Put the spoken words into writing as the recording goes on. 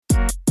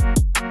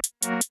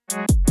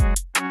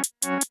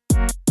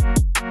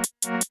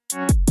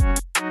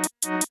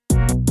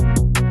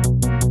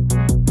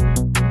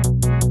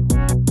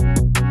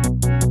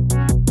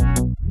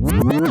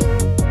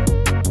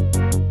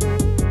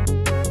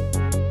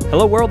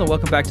Hello world and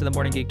welcome back to the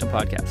Morning Geekdom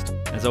podcast.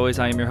 As always,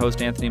 I am your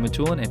host Anthony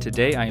Matulin, and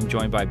today I am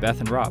joined by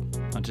Beth and Rob.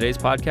 On today's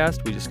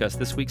podcast, we discuss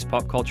this week's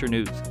pop culture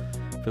news.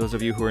 For those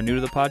of you who are new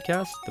to the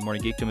podcast, the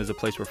Morning Geekdom is a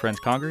place where friends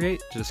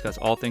congregate to discuss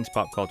all things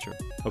pop culture.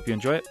 Hope you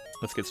enjoy it.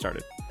 Let's get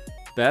started.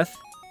 Beth?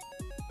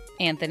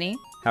 Anthony?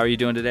 How are you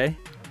doing today?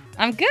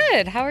 I'm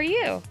good. How are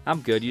you?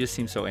 I'm good. You just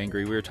seem so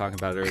angry. We were talking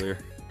about it earlier.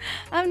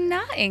 I'm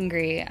not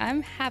angry.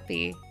 I'm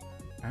happy.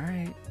 All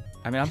right.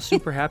 I mean, I'm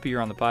super happy you're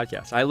on the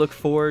podcast. I look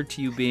forward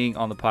to you being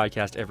on the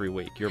podcast every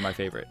week. You're my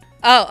favorite.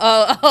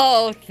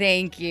 Oh,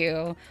 thank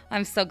you.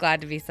 I'm so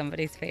glad to be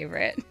somebody's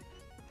favorite.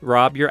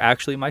 Rob, you're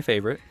actually my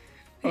favorite.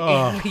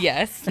 Oh.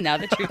 Yes, now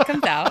the truth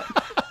comes out.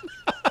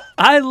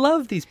 I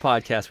love these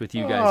podcasts with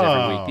you guys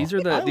every week. These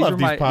are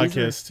these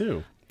podcasts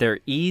too.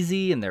 They're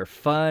easy and they're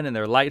fun and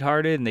they're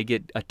lighthearted and they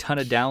get a ton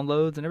of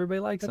downloads and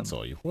everybody likes them. That's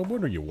all you. What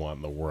do you want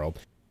in the world?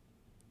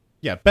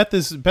 Yeah, Beth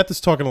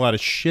is talking a lot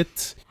of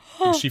shit.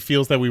 And she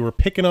feels that we were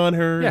picking on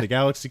her in the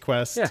Galaxy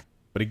Quest. Yeah.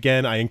 But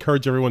again, I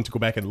encourage everyone to go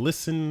back and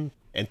listen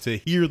and to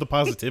hear the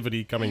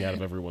positivity coming out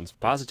of everyone's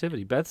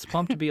positivity. Beth's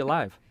pumped to be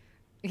alive.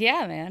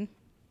 Yeah, man.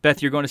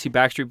 Beth, you're going to see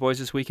Backstreet Boys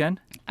this weekend?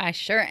 I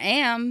sure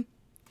am.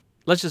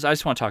 I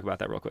just want to talk about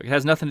that real quick. It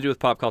has nothing to do with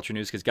pop culture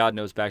news because God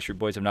knows Backstreet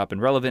Boys have not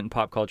been relevant in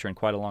pop culture in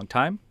quite a long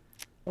time.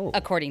 Oh.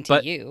 According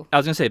to you. I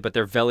was going to say, but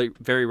they're very,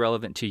 very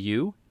relevant to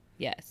you.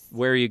 Yes.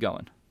 Where are you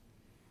going?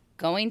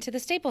 Going to the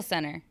Staples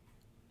Center.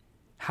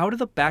 How do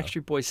the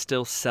Backstreet Boys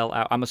still sell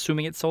out? I'm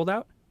assuming it's sold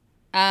out?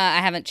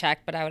 I haven't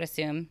checked, but I would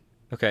assume.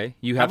 Okay,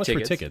 you have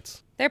tickets. For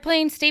tickets? They're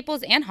playing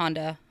Staples and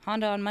Honda.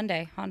 Honda on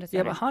Monday. Honda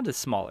Center. Yeah, but Honda's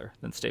smaller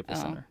than Staples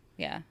Center.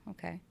 Yeah,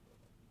 okay.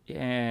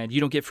 And you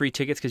don't get free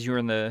tickets because you were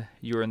in the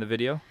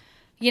video?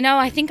 You know,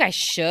 I think I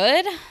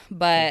should,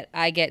 but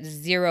I get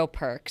zero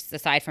perks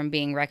aside from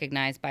being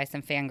recognized by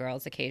some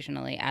fangirls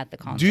occasionally at the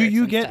concert. Do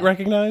you get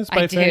recognized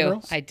by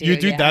fangirls? I do. You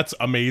do? Yeah. That's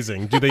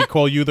amazing. Do they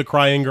call you the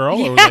crying girl?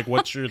 Or like,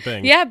 what's your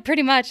thing? Yeah,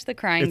 pretty much the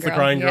crying girl. It's the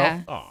crying girl?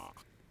 Yeah. Aw,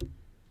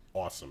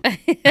 awesome.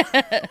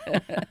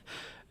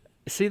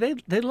 See,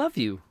 they love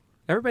you.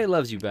 Everybody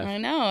loves you, Beth. I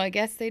know. I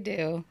guess they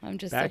do. I'm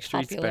just so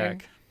popular.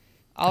 Back.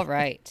 All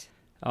right.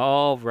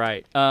 All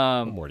right.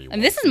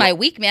 And this is my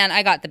week, man.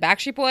 I got the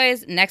Backstreet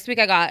Boys. Next week,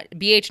 I got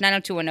BH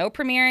 90210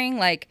 premiering.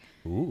 Like,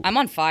 ooh. I'm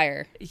on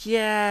fire.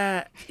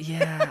 Yeah.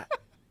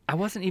 I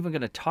wasn't even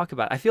going to talk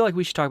about it. I feel like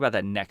we should talk about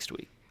that next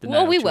week.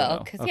 Well, we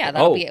will, because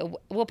that'll be.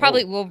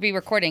 We'll be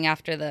recording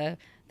after the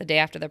day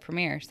after the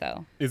premiere.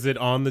 So. Is it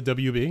on the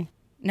WB?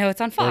 No,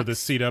 it's on Fox. Or the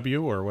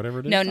CW or whatever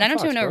it is? No,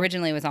 90210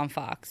 originally was on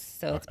Fox,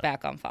 so it's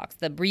back on Fox.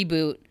 The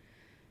reboot,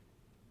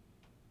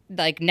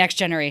 like Next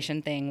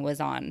Generation thing,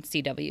 was on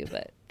CW,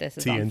 but this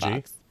is on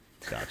Fox.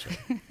 Gotcha.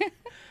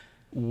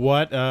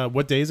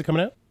 What day is it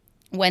coming out?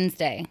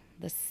 Wednesday,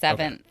 the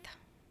 7th. Okay.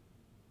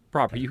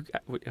 Rob, are you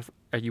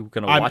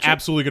going to watch it? I'm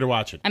absolutely going to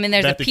watch it. I mean,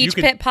 there's a Peach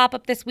Pit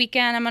pop-up this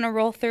weekend I'm going to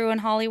roll through in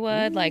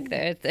Hollywood. Ooh. Like,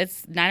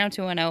 it's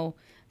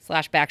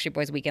 90210/Backstreet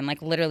Boys weekend.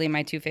 Like, literally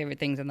my two favorite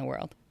things in the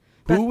world.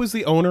 Who was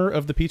the owner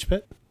of the Peach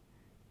Pit?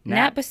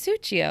 Nat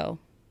Basuccio.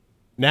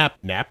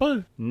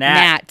 Napa?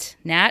 Nat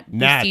Basuccio.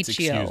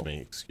 Excuse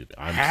me.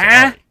 I'm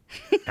sorry.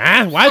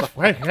 What?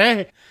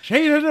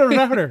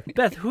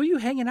 Beth, who are you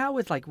hanging out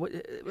with? Like, what?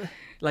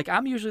 Like,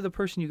 I'm usually the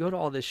person you go to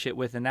all this shit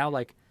with, and now,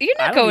 like, you're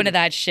not going to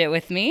that shit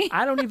with me.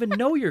 I don't even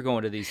know you're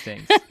going to these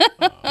things.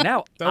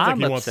 Now I'm like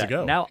upset. Wants to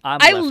go. Now I'm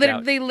I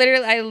left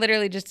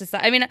literally just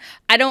decided. I mean,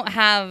 I don't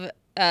have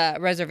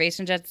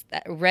reservations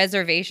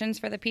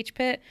for the Peach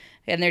Pit,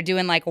 and they're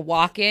doing like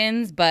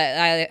walk-ins, but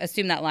I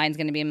assume that line's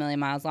going to be a million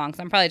miles long,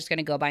 so I'm probably just going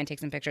to go by and take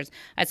some pictures.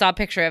 I saw a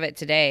picture of it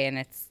today, and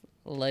it's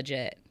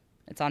legit.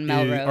 It's on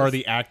Melrose. Are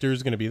the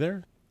actors going to be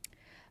there?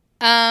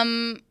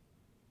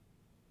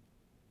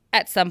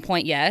 At some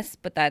point, yes,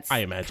 but that's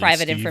private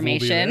Steve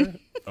information.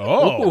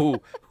 Oh,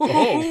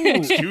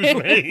 excuse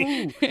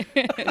me.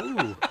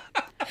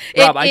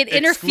 Rob, it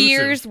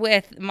interferes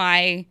with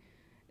my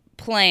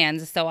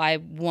plans, so I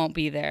won't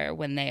be there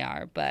when they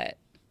are. But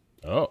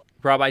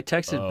Rob, I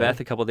texted Beth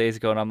a couple days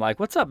ago, and I'm like,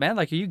 "What's up, man?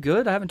 Like, are you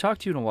good? I haven't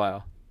talked to you in a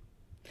while."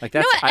 Like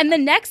that's, and the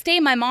next day,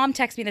 my mom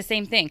texted me the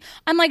same thing.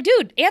 I'm like,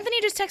 dude,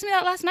 Anthony just texted me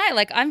that last night.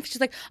 Like,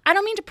 she's like, I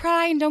don't mean to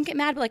pry and don't get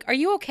mad, but like, are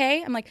you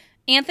okay? I'm like,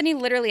 Anthony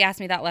literally asked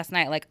me that last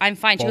night. Like, I'm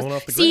fine. She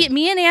goes, see,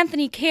 me and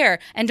Anthony care,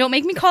 and don't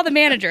make me call the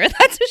manager.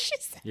 That's what she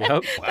said. Yep.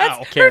 Wow.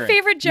 That's Karen, her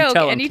favorite joke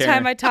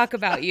anytime I talk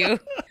about you.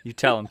 You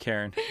tell him,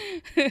 Karen.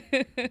 All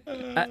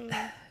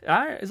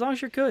right, as long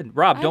as you're good.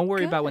 Rob, don't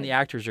worry about when the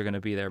actors are going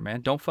to be there,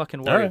 man. Don't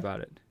fucking worry about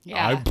it.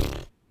 Yeah.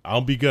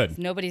 I'll be good. It's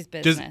nobody's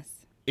business.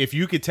 If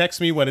you could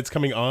text me when it's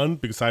coming on,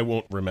 because I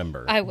won't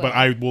remember. I will. But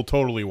I will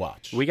totally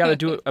watch. We got to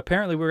do it.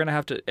 Apparently, we're going to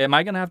have to. Am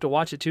I going to have to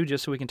watch it too,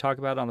 just so we can talk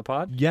about it on the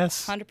pod?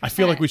 Yes. 100%. I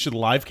feel like we should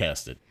live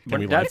cast it. Can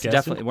we live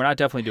cast it? We're not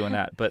definitely doing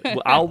that, but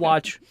I'll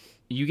watch.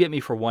 You get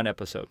me for one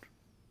episode.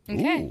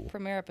 Okay. Ooh.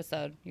 Premiere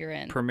episode. You're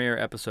in. Premiere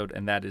episode,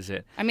 and that is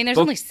it. I mean, there's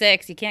only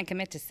 6. You can't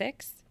commit to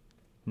 6?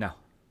 No.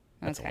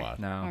 That's a lot.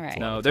 No, All right.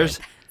 no.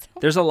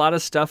 There's a lot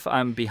of stuff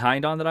I'm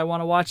behind on that I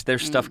want to watch.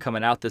 There's stuff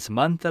coming out this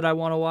month that I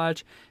want to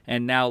watch.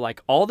 And now,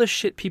 like, all the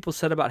shit people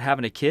said about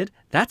having a kid,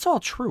 that's all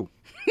true.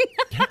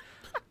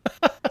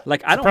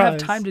 Like, I don't have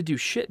time to do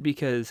shit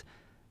because,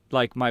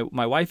 like, my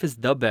wife is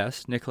the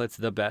best. Nicolette's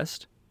the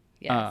best.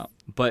 Yes.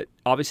 But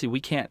obviously we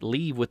can't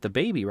leave with the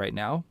baby right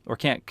now, or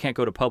can't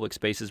go to public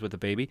spaces with the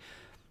baby.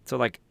 So,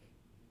 like,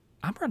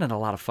 I'm running a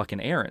lot of fucking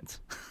errands.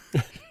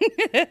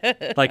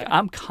 Like,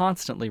 I'm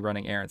constantly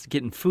running errands,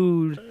 getting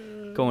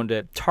food, going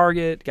to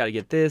Target, got to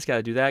get this, got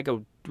to do that,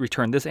 go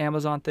return this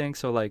Amazon thing.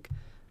 So, like,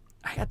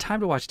 I got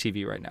time to watch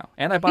TV right now.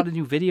 And I bought a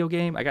new video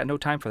game. I got no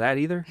time for that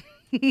either.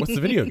 What's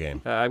the video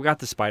game? I've got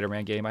the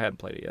Spider-Man game. I haven't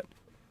played it yet.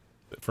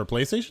 For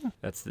PlayStation?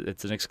 It's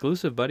an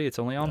exclusive, buddy. It's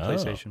only on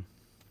PlayStation.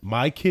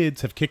 My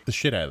kids have kicked the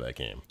shit out of that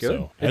game. Good.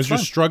 So, It's as you're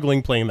fun.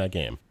 struggling playing that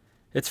game.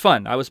 It's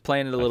fun. I was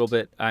playing it a little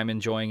bit. I'm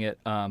enjoying it.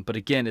 But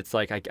again, it's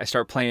like I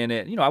start playing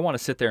it. You know, I want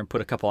to sit there and put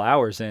a couple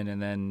hours in,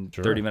 and then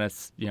 30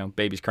 minutes, you know,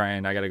 baby's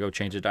crying. I got to go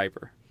change a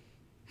diaper.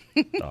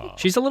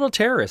 She's a little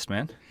terrorist,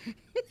 man.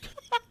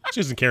 She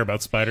doesn't care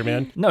about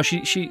Spider-Man. No,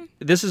 she.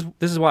 This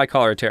is why I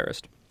call her a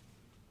terrorist.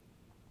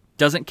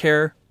 Doesn't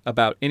care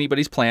about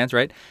anybody's plans,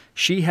 right?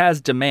 She has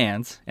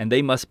demands, and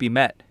they must be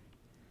met.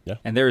 Yeah.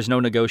 And there is no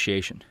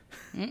negotiation.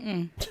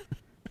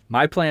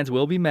 My plans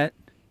will be met.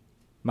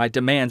 My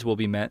demands will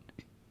be met.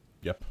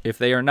 Yep. If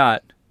they are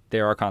not,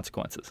 there are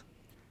consequences.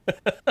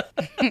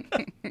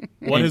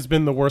 What has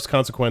been the worst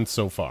consequence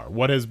so far?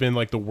 What has been,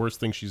 like, the worst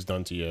thing she's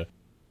done to you?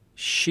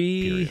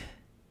 She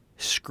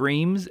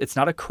screams. It's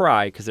not a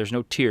cry because there's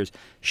no tears.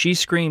 She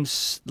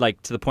screams,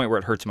 like, to the point where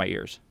it hurts my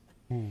ears.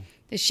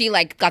 Is she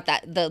like got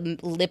the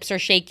lips are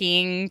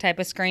shaking type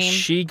of scream?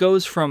 She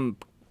goes from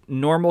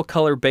normal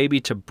color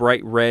baby to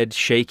bright red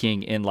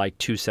shaking in like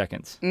 2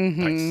 seconds.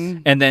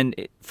 Nice. And then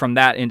from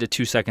that into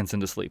 2 seconds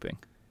into sleeping.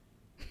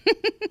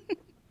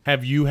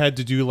 Have you had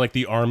to do, like,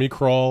 the army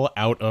crawl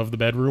out of the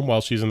bedroom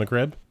while she's in the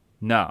crib?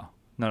 No.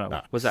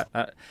 What's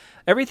that?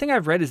 Everything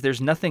I've read is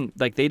there's nothing,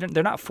 like,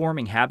 they're not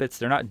forming habits.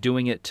 They're not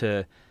doing it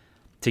to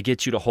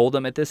get you to hold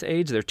them at this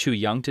age. They're too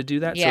young to do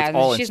that. Yeah, so it's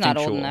all she's not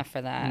old instinctual. enough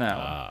for that.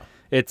 No.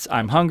 It's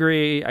I'm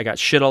hungry. I got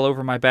shit all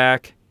over my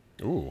back.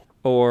 Ooh.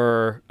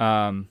 Or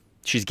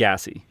she's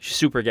gassy. She's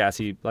super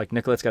gassy. Like,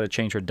 Nicolette's got to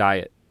change her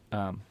diet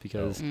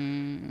because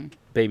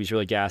baby's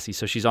really gassy.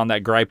 So she's on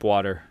that gripe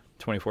water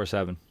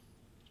 24/7.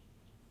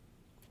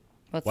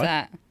 What's What?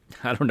 that?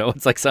 I don't know.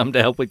 It's like something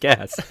to help with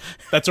gas.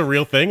 That's a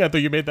real thing? I thought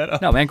you made that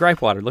up. No, man,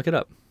 gripe water. Look it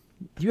up.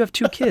 You have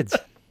 2 kids.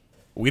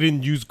 We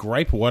didn't use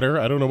gripe water.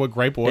 I don't know what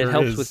gripe water is. It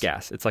helps with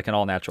gas. It's like an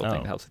all-natural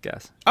thing Oh. that helps with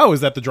gas. Oh,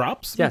 is that the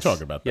drops? Yes. We're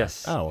talking about that.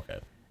 Yes. Oh, okay.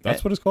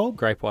 That's what it's called?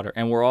 Gripe water.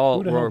 And Who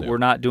the hell knew? we're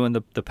not doing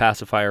the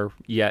pacifier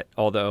yet,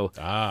 although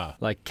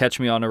like catch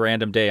me on a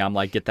random day, I'm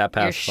like, get that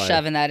You're pacifier.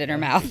 shoving that in her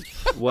mouth.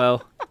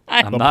 Well,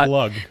 I'm The not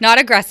plug. Not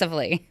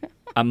aggressively.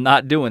 I'm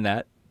not doing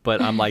that,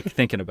 but I'm like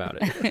thinking about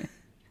it.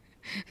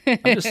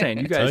 I'm just saying,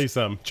 you Tell you guys,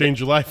 something. Change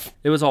your life.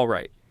 it was all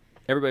right.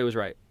 Everybody was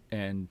right,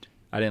 and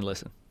I didn't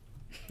listen.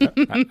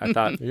 I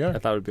thought Yeah. I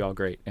thought it would be all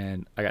great,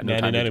 and I got no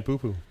Nanny, time. nanny, poo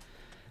poo.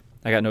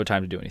 I got no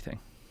time to do anything.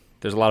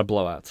 There's a lot of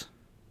blowouts.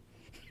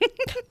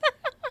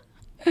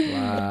 A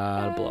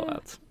lot of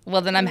blowouts.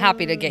 Well, then I'm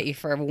happy to get you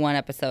for one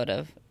episode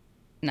of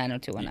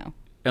 90210.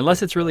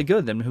 Unless it's really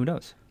good, then who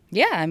knows?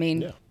 Yeah, I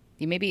mean, Yeah.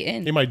 you may be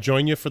in. He might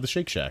join you for the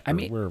Shake Shack or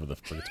mean- wherever the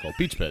fuck it's called.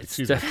 Peach Pit.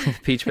 Excuse me. Definitely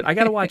Peach Pit. I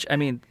gotta watch. I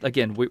mean,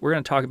 again, we're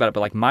gonna talk about it, but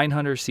like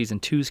Mindhunter season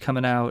 2's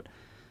coming out.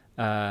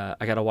 I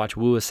gotta watch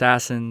Wu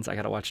Assassins. I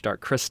gotta watch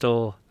Dark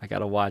Crystal. I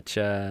gotta watch.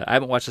 I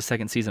haven't watched the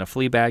second season of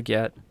Fleabag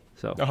yet,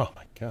 so Oh,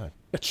 my God.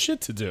 That's shit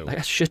to do. I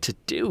got shit to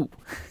do.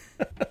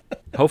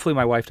 Hopefully,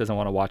 my wife doesn't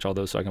want to watch all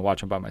those, so I can watch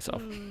them by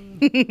myself.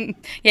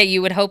 Yeah,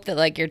 you would hope that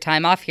like your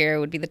time off here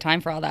would be the time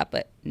for all that,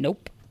 but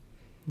nope.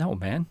 No,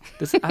 man.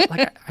 This I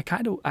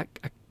kind of I'm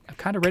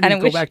kind of ready Kinda to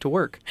go wish- back to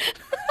work.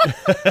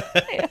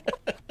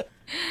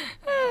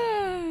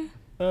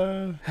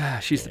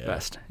 She's the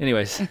best.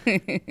 Anyways,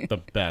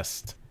 The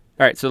best.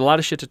 all right. So a lot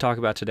of shit to talk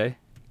about today.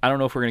 I don't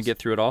know if we're gonna get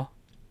through it all.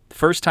 The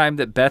first time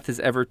that Beth has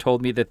ever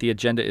told me that the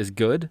agenda is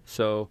good.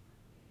 So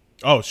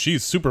Oh,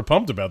 she's super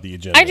pumped about the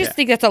agenda. I just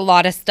think that's a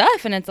lot of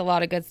stuff, and it's a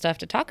lot of good stuff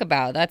to talk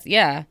about. That's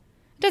It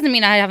doesn't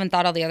mean I haven't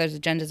thought all the other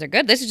agendas are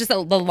good. This is just the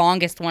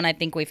longest one I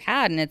think we've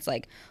had, and it's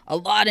like a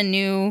lot of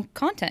new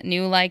content,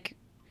 new like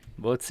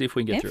well, let's see if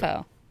we can get through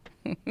it.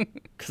 info.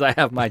 Because I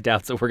have my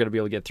doubts that we're gonna be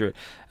able to get through it,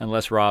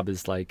 unless Rob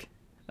is like,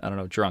 I don't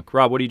know, drunk.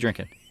 Rob, what are you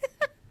drinking?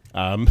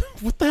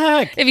 What the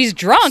heck? If he's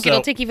drunk, So-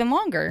 it'll take even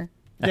longer.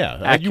 Yeah,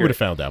 you Accurate. would have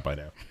found out by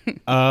now.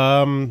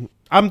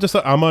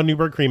 I'm on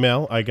Newburgh Cream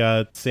Ale. I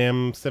got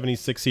Sam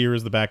 76 here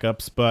as the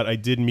backups, but I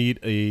did meet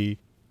a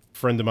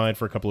friend of mine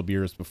for a couple of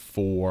beers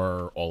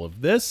before all of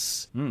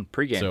this,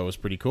 Pre-game. so it was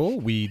pretty cool.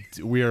 We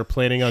are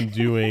planning on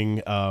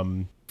doing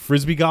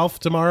frisbee golf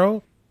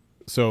tomorrow,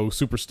 so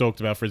super stoked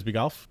about frisbee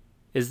golf.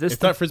 Is this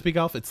It's not frisbee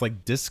golf; it's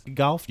like disc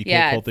golf. You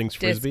Yeah, can't call things disc.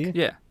 frisbee.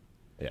 Yeah.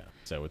 Yeah,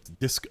 so it's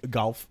disc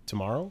golf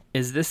tomorrow.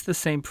 Is this the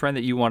same friend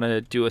that you want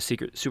to do a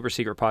super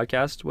secret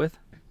podcast with?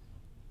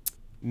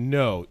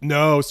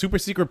 No. Super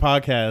Secret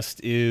Podcast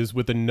is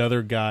with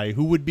another guy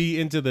who would be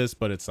into this,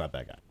 but it's not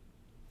that guy.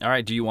 All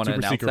right. Do you want to Super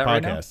announce Secret that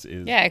right now? Podcast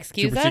is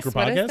excuse Super us. Secret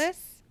What Podcast? is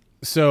this?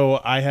 So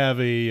I have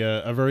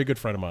a very good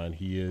friend of mine.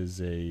 He is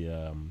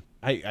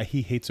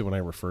he hates it when I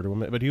refer to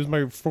him, but he was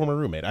my former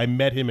roommate. I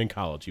met him in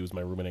college. He was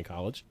my roommate in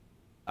college.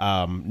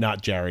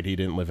 Not Jared. He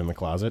didn't live in the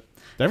closet.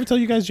 Did I ever tell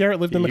you guys Jared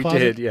lived in the closet?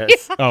 You did,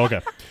 yes. Oh,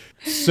 okay.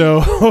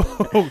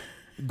 So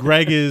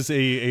Greg is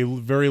a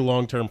very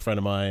long-term friend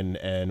of mine,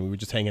 and we were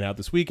just hanging out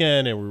this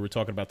weekend, and we were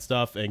talking about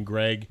stuff, and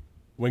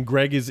when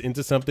Greg is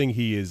into something,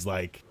 he is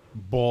like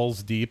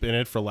balls deep in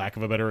it, for lack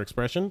of a better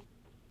expression.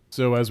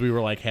 So as we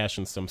were like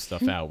hashing some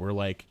stuff out, we're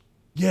like,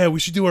 yeah, we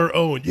should do our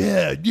own.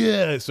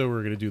 Yeah. So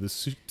we're going to do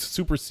this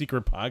super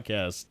secret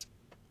podcast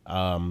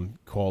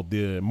called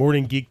the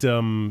Morning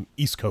Geekdom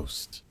East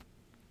Coast.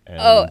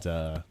 And,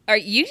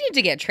 You need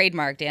to get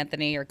trademarked,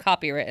 Anthony, or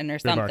copywritten or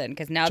something,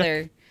 because now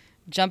they're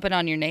jumping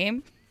on your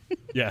name.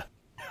 Yeah.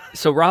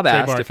 So Rob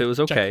asked Trademark. if it was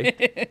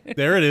okay.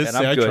 There it is. And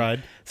I'm I good.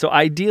 tried. So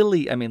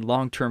ideally, I mean,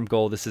 long-term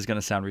goal, this is going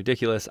to sound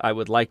ridiculous. I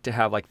would like to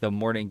have like the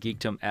Morning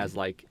Geekdom as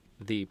like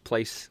the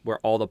place where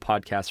all the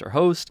podcasts are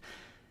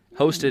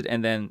hosted,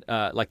 and then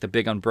like the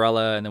big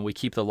umbrella, and then we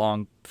keep the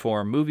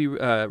long-form movie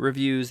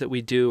reviews that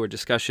we do or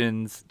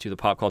discussions to the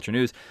pop culture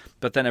news.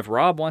 But then if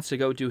Rob wants to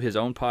go do his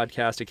own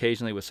podcast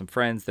occasionally with some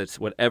friends, that's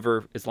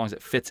whatever, as long as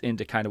it fits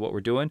into kind of what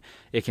we're doing,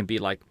 it can be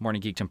like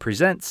Morning Geekdom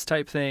Presents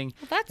type thing.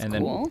 Well, that's and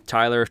cool. Then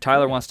Tyler, if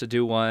Tyler wants to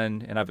do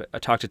one, and I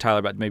talked to Tyler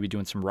about maybe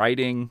doing some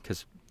writing,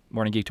 because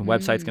Morning Geekdom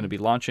website's going to be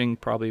launching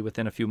probably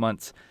within a few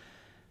months.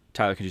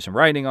 Tyler can do some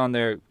writing on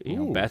there. You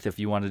know, Beth, if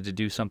you wanted to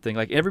do something,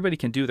 like everybody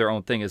can do their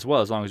own thing as well,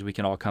 as long as we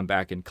can all come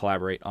back and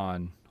collaborate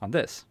on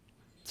this.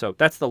 So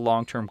that's the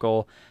long-term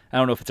goal. I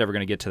don't know if it's ever going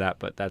to get to that,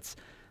 but that's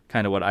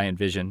kind of what I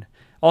envision.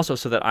 Also,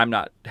 so that I'm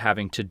not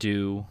having to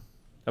do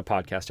a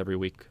podcast every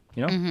week,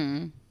 you know?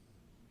 Mm-hmm.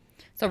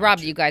 So, Rob,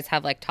 do you guys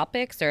have like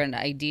topics or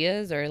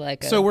ideas or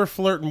like? So we're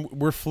flirting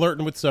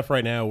with stuff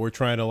right now. We're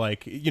trying to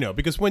like,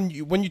 because when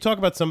you talk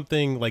about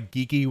something like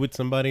geeky with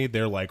somebody,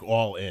 they're like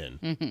all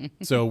in.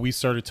 So we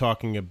started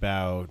talking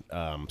about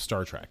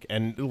Star Trek,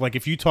 and like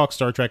if you talk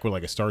Star Trek with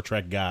like a Star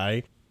Trek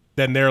guy,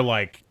 then they're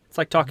like, it's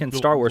like talking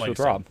Star Wars with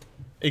Rob.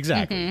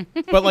 Exactly.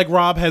 But like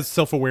Rob has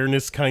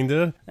self-awareness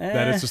kinda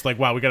that it's just like,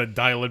 wow, we got to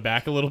dial it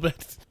back a little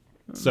bit.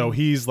 So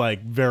he's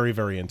like very,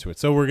 very into it.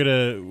 So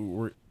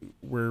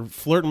we're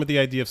flirting with the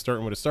idea of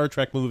starting with a Star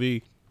Trek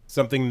movie,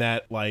 something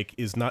that like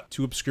is not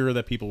too obscure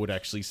that people would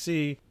actually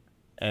see,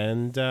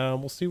 and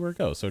we'll see where it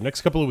goes. So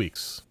next couple of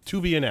weeks, to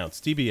be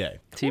announced, TBA.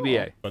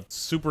 TBA. But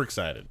super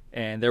excited.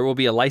 And there will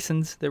be a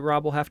license that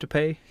Rob will have to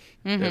pay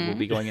that will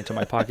be going into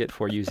my pocket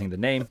for using the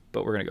name,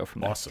 but we're gonna go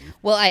from there. Awesome.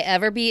 Will I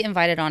ever be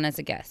invited on as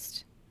a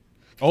guest?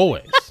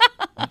 Always.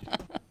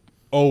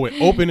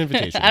 Open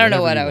invitation. I don't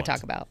know whenever what you I would want.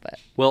 talk about, but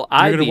Will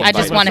I be I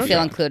just invited? want to feel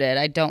Yeah. included.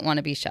 I don't want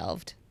to be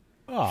shelved.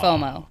 Aw.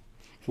 FOMO.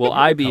 Will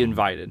I be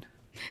invited?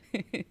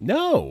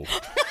 No.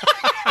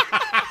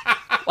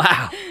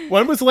 Wow.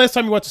 When was the last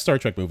time you watched a Star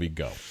Trek movie?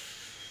 Go.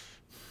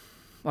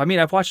 I mean,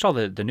 I've watched all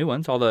the new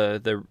ones, all the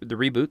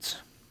reboots.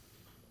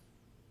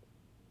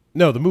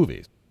 No, the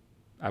movies.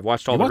 I've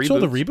watched all You the watched reboots. all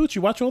the reboots?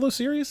 You watch all those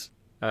series?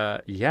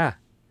 Yeah.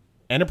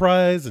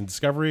 Enterprise and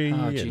Discovery. Oh,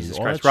 and Jesus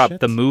all Christ. that Rob, shit?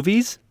 the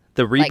movies?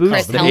 The Like reboots?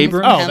 Chris the Helms-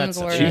 Abrams? Oh, that's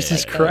Hemsworth.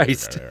 Jesus right.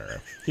 Christ.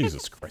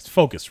 Jesus Christ.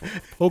 Focus, Rob.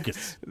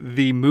 Focus.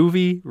 The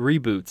movie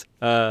reboots.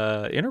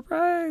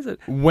 Enterprise?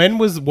 What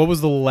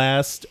was the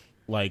last,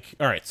 like,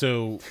 all right,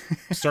 so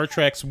Star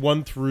Trek's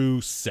 1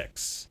 through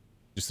 6.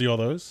 Did you see all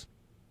those?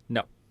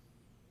 No.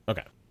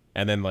 Okay.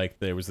 And then, like,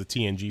 there was the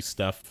TNG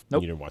stuff.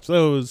 Nope. You didn't watch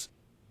those.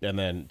 And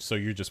then, so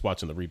you're just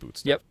watching the reboots.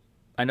 Stuff. Yep.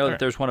 I know that right.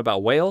 there's one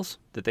about whales,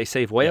 that they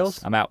save whales.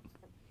 Yes. I'm out.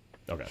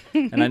 Okay.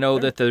 And I know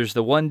that there's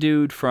the one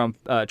dude from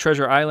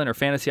Treasure Island or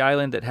Fantasy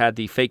Island that had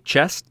the fake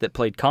chest that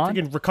played Khan.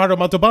 Freaking Ricardo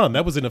Montalban.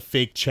 That wasn't a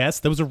fake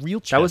chest. That was a real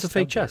chest. That was a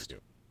fake chest.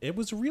 It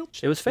was a real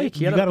chest. It was fake.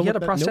 He You had gotta a look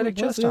that- prosthetic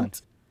no, it chest on.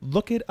 wasn't.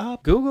 Look it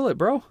up. Google it,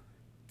 bro.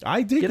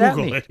 I did Get at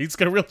Google me. it. He's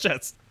got a real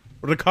chest.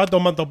 Ricardo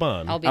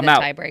Montalban. I'll be I'm the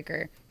out.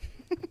 tiebreaker.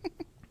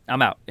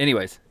 I'm out.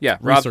 Anyways, yeah,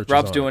 Research is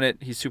Rob's on doing it.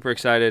 He's super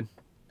excited.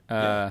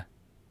 Yeah.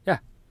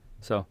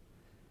 So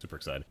Super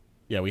excited.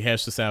 Yeah, we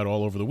hashed this out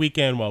all over the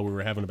weekend while we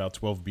were having about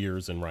 12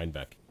 beers in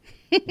Rhinebeck.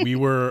 We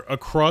were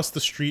across the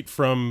street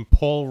from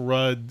Paul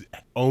Rudd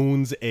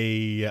owns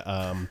a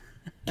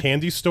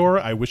candy store.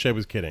 I wish I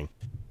was kidding.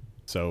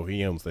 So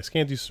he owns this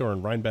candy store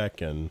in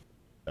Rhinebeck, and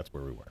that's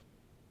where we were.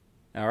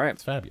 all right.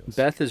 It's fabulous.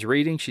 Beth is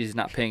reading. She's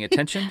not paying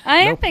attention. I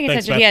am Nope. paying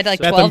Thanks, attention. Beth. He had like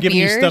Beth, 12 I'm giving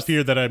beers. you stuff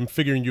here that I'm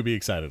figuring you'll be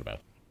excited about.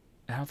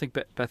 I don't think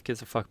Beth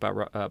gives a fuck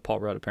about Paul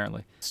Rudd,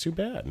 apparently. It's too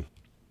bad.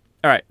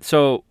 All right.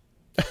 So,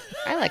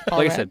 I like Paul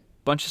like Rudd. I said,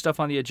 bunch of stuff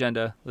on the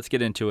agenda. Let's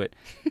get into it.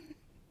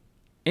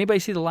 Anybody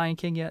see The Lion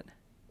King yet?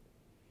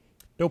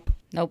 Nope.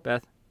 Nope.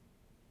 Beth?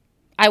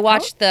 I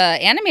watched the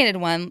animated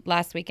one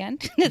last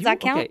weekend. Does that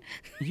count? Okay,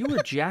 you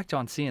were jacked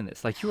on seeing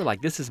this. Like, you were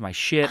like, this is my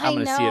shit. I'm I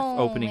going to see it know,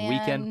 opening man.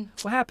 weekend.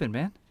 What happened,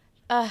 man?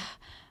 I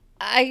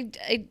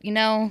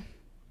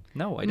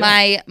No, I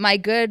don't.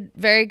 My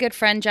very good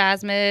friend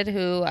Jasmine,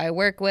 who I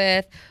work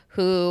with,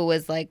 who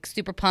was like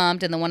super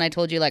pumped, and the one I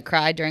told you like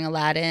cried during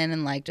Aladdin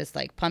and like just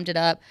like pumped it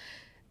up.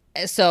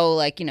 So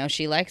like, you know,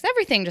 she likes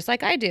everything just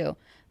like I do.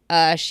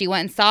 She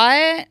went and saw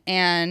it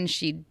and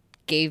she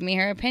gave me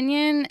her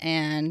opinion,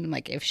 and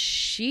like if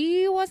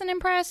she wasn't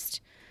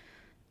impressed,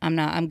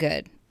 I'm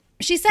good.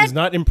 She said, is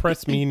not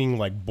impressed meaning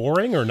like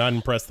boring, or not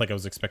impressed like I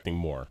was expecting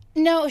more?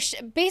 No,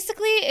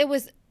 basically it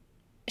was,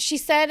 she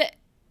said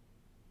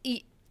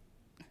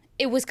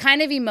it was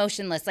kind of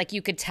emotionless. Like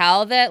you could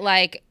tell that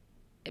like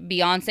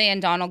Beyonce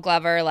and Donald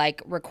Glover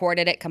like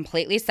recorded it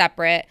completely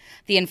separate.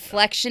 The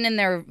inflection in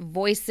their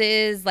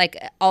voices,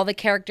 like all the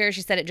characters,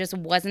 she said it just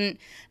wasn't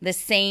the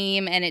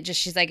same, and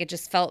she's like, it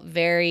just felt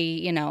very,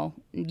 you know,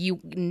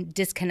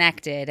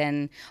 disconnected.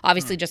 And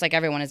obviously, just like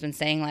everyone has been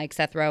saying, like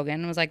Seth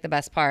Rogen was like the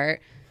best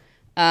part,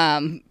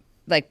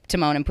 like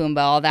Timon and Pumbaa,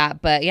 all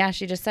that. But yeah,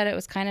 she just said it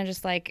was kind of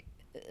just like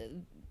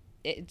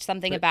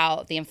something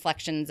about the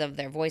inflections of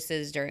their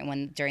voices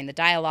during the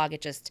dialogue.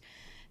 It just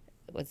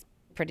was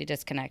pretty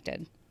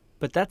disconnected.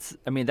 But that's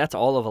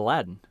all of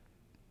Aladdin.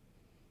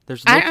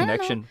 There's no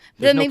connection.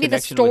 Maybe the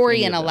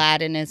story in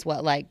Aladdin is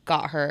what like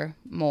got her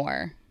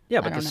more.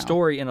 Yeah, but the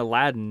story in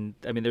Aladdin,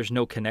 I mean, there's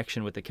no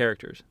connection with the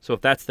characters. So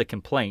if that's the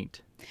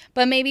complaint.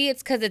 But maybe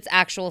it's because it's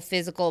actual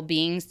physical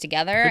beings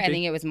together. I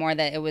think it was more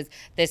that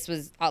this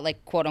was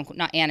like quote unquote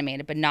not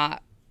animated, but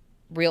not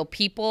real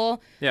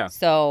people. Yeah.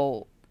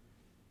 So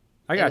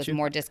I got you.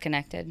 More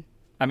disconnected.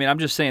 I mean, I'm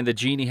just saying the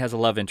genie has a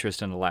love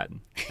interest in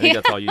Aladdin. I think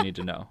that's all you need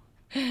to know.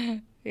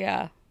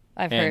 Yeah,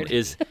 I've heard.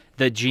 And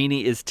the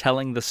genie is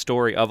telling the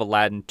story of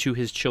Aladdin to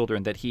his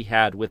children that he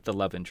had with the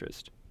love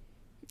interest.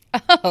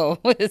 Oh,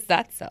 is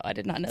that so? I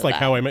did not know that. It's like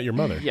How I Met Your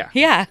Mother. Yeah.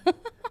 Yeah.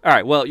 All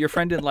right, well, your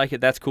friend didn't like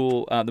it. That's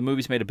cool. The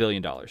movie's made $1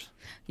 billion.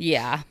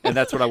 Yeah. And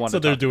that's what I wanted So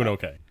to they're talk doing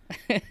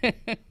about. okay.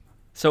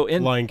 So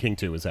Lion King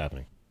 2 is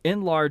happening.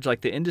 In large,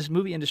 like the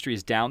movie industry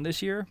is down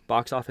this year.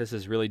 Box office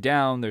is really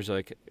down. There's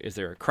like, is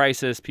there a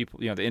crisis?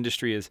 People, you know, the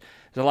industry there's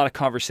a lot of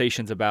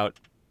conversations about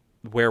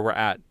where we're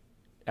at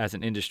as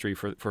an industry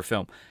for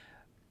film.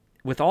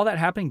 With all that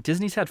happening,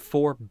 Disney's had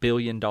 $4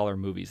 billion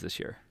movies this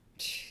year.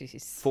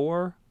 Jeez.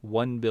 4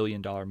 $1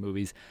 billion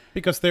movies.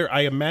 Because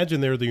I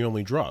imagine they're the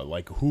only draw.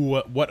 Like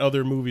what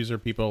other movies are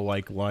people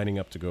like lining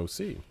up to go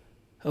see?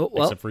 Oh,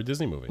 well, except for a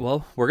Disney movie.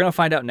 Well, we're going to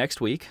find out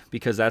next week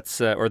because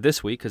or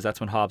this week, because that's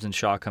when Hobbs and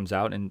Shaw comes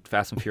out, and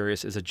Fast and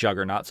Furious is a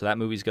juggernaut. So that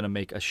movie's going to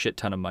make a shit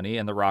ton of money,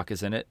 and The Rock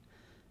is in it.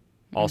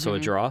 Also a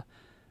draw.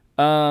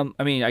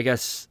 I mean, I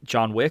guess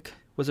John Wick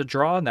was a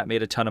draw, and that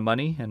made a ton of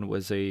money and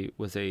was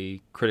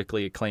a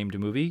critically acclaimed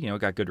movie. You know,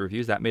 got good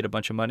reviews. That made a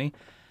bunch of money.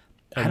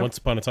 And Once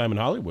Upon a Time in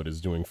Hollywood is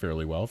doing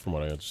fairly well, from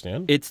what I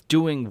understand. It's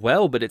doing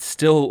well, but it's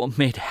still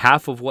made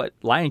half of what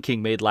Lion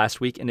King made last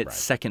week in its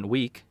second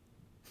week.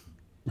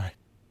 Right.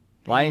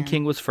 Lion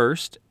King was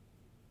first,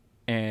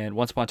 and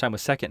Once Upon a Time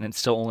was second, and it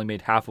still only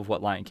made half of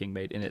what Lion King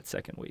made in its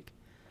second week.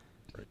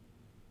 Right.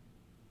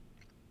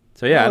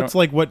 So yeah, well, it's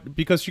like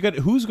because you got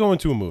who's going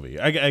to a movie.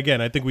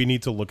 I think we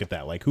need to look at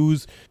that. Like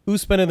who's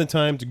spending the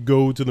time to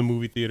go to the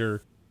movie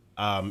theater.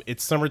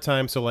 It's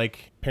summertime, so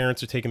like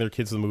parents are taking their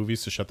kids to the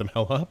movies to shut them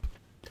hell up.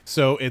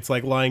 So it's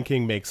like Lion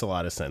King makes a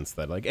lot of sense.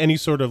 That like any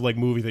sort of like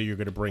movie that you're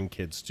going to bring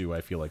kids to,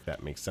 I feel like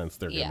that makes sense.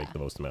 They're going to make the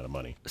most amount of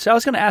money. So I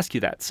was going to ask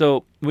you that.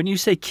 So when you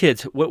say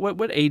kids,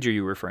 what age are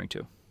you referring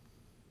to?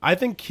 I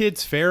think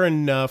kids, fair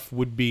enough,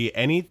 would be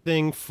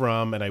anything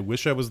from, and I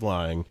wish I was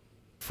lying,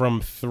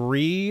 from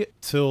 3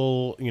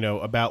 till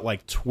about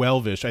like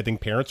 12ish. I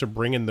think parents are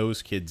bringing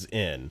those kids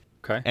in.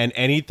 Okay. And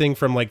anything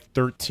from like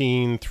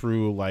 13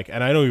 through like,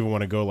 and I don't even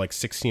want to go like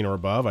 16 or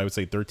above. I would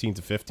say 13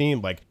 to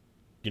 15, like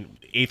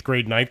 8th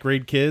grade, 9th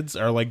grade kids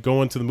are like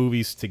going to the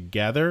movies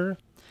together.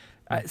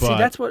 See,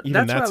 that's what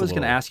I was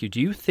going to ask you.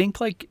 Do you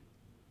think like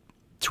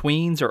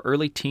tweens or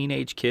early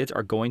teenage kids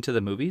are going to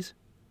the movies?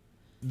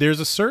 There's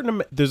a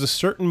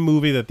certain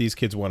movie that these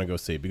kids want to go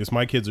see because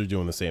my kids are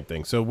doing the same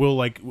thing. So we'll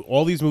like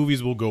all these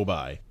movies will go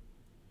by,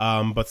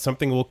 but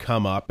something will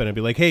come up and it'll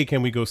be like, hey,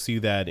 can we go see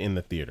that in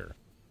the theater?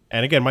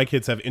 And again, my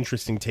kids have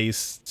interesting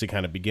tastes to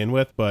kind of begin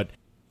with, but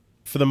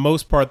for the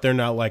most part, they're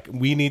not like,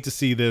 we need to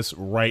see this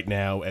right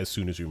now as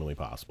soon as humanly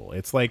possible.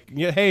 It's like,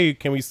 yeah, hey,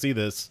 can we see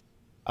this?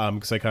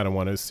 Because I kind of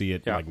want to see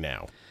it like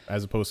now,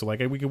 as opposed to like,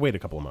 hey, we could wait a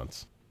couple of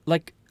months.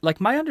 Like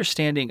my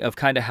understanding of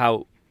kind of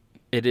how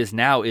it is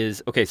now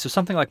is, okay, so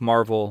something like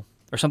Marvel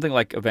or something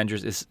like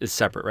Avengers is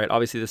separate, right?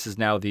 Obviously, this is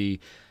now the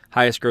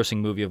highest grossing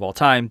movie of all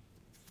time.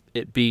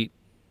 It beat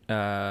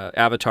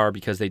Avatar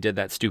because they did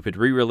that stupid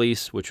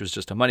re-release, which was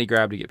just a money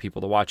grab to get people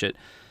to watch it.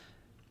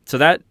 So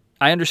that,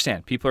 I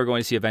understand. People are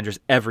going to see Avengers.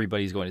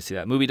 Everybody's going to see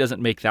that. Movie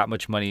doesn't make that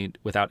much money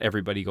without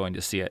everybody going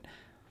to see it.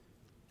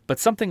 But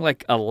something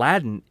like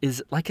Aladdin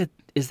is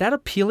that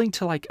appealing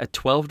to like a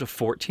 12 to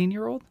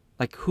 14-year-old?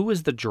 Like, who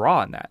is the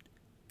draw in that?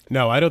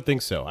 No, I don't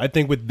think so. I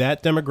think with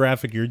that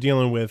demographic, you're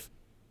dealing with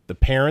the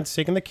parents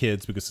taking the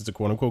kids because it's a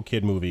quote-unquote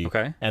kid movie.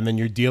 Okay. And then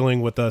you're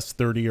dealing with us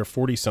 30 or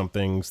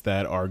 40-somethings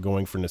that are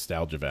going for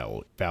nostalgia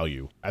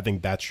value. I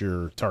think that's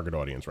your target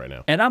audience right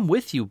now. And I'm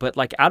with you, but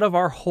like out of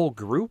our whole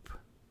group,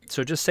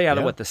 so just say out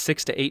of the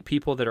 6 to 8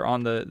 people that are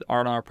on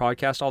our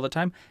podcast all the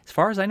time, as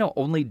far as I know,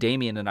 only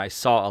Damien and I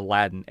saw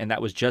Aladdin, and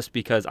that was just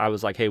because I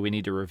was like, hey, we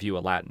need to review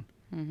Aladdin.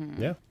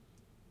 Mm-hmm. Yeah.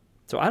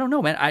 So I don't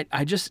know, man.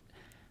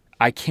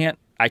 I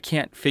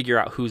can't figure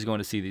out who's going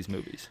to see these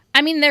movies.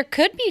 I mean, there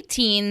could be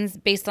teens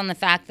based on the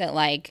fact that,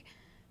 like,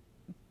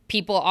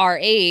 people our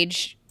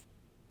age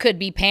could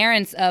be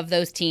parents of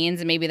those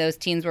teens, and maybe those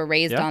teens were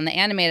raised on the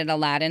animated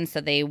Aladdin,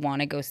 so they want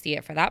to go see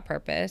it for that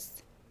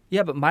purpose.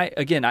 Yeah, but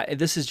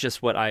this is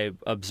just what I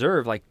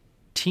observe. Like,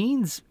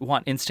 teens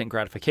want instant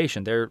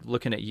gratification. They're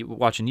looking at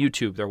watching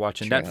YouTube. They're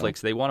watching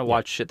Netflix. They want to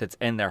watch shit that's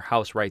in their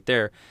house right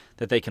there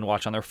that they can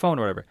watch on their phone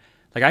or whatever.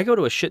 Like, I go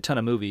to a shit ton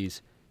of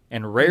movies,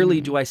 and rarely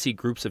do I see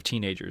groups of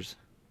teenagers.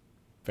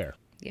 Fair.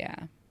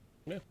 Yeah.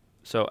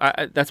 So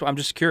that's why I'm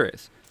just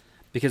curious,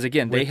 because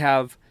again, they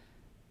have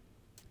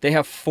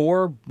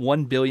 4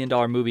 $1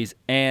 billion movies,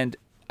 and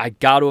I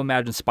got to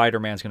imagine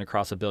Spider-Man's going to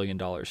cross $1 billion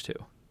too.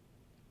 So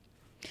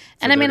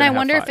and I mean, I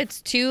wonder if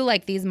it's too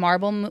like these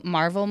Marvel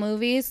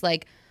movies,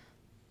 like,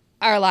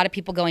 are a lot of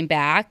people going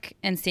back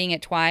and seeing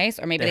it twice,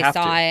 or maybe they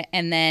saw it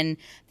and then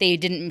they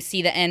didn't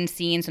see the end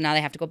scene, so now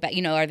they have to go back.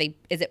 You know,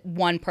 is it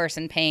one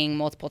person paying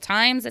multiple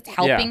times that's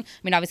helping? Yeah.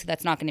 I mean, obviously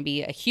that's not going to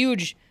be a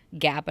huge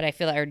gap, but I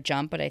feel like, or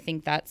jump, but I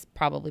think that's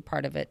probably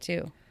part of it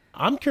too.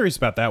 I'm curious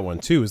about that one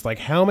too. Is like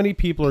how many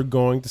people are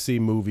going to see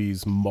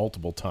movies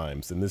multiple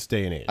times in this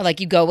day and age? Or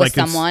like you go with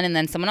someone and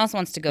then someone else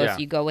wants to go, so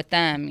you go with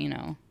them. You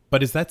know.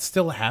 But is that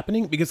still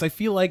happening? Because I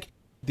feel like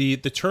the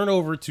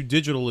turnover to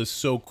digital is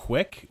so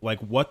quick. Like,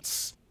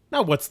 what's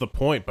the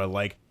point? But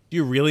like, do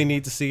you really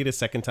need to see it a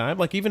second time?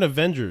 Like even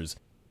Avengers.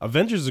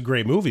 Avengers is a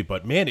great movie,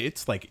 but man,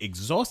 it's like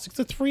exhausting. It's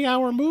a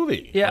 3-hour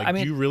movie. Yeah, like, I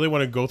mean, do you really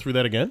want to go through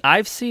that again?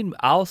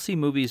 I'll see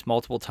movies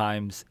multiple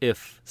times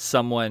if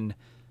someone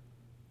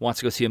wants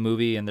to go see a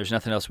movie and there's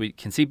nothing else we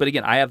can see. But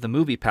again, I have the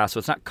movie pass, so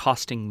it's not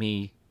costing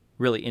me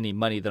really any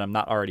money that I'm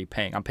not already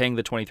paying. I'm paying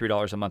the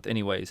 $23 a month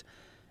anyways,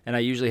 and I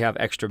usually have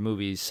extra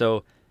movies.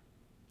 So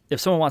if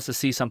someone wants to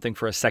see something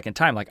for a second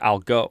time, like, I'll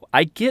go.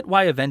 I get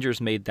why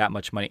Avengers made that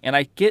much money, and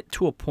I get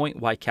to a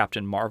point why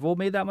Captain Marvel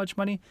made that much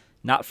money.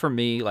 Not for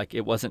me, like,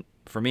 it wasn't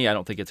for me. I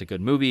don't think it's a good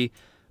movie,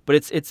 but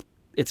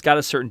it's got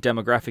a certain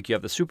demographic. You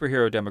have the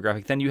superhero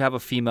demographic, then you have a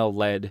female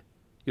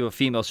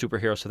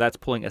superhero, so that's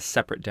pulling a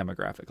separate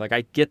demographic. Like,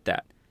 I get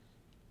that,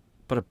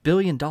 but $1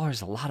 billion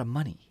is a lot of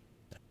money.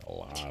 A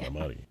lot of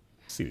money.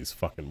 See these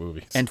fucking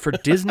movies. And for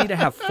Disney to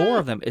have 4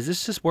 of them, is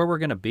this just where we're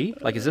gonna be?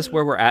 Like, is this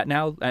where we're at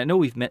now? I know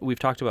we've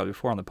talked about it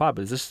before on the pod,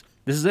 but this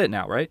is it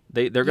now, right?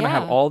 They're gonna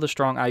have all the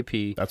strong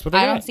IP. That's what they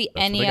I got. don't see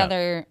any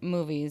other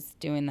movies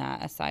doing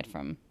that aside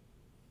from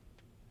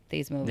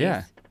these movies.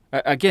 Yeah.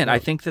 Again, I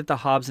think that the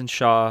Hobbs and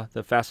Shaw,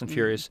 the Fast and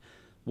Furious,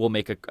 will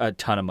make a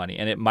ton of money,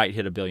 and it might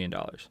hit $1 billion.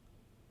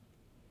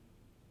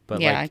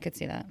 But yeah, I could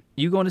see that.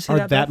 You going to see Are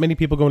that? that many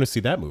people going to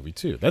see that movie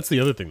too? That's the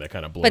other thing that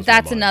kind of blows. But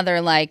that's my mind.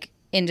 another like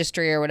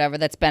industry or whatever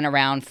that's been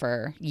around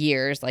for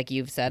years, like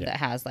you've said, that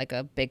has like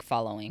a big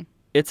following.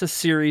 It's a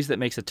series that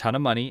makes a ton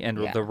of money, and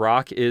The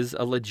Rock is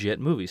a legit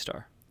movie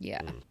star.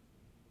 Yeah.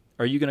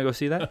 Are you going to go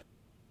see that?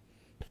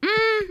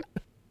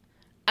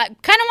 I kind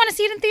of want to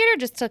see it in theater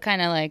just to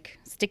kind of like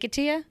stick it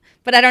to you,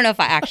 but I don't know if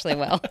I actually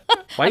will.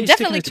 Why are you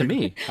sticking it to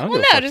me? I don't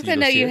well, give a no, fuck just if you to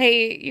go know see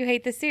you it.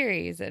 hate the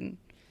series, and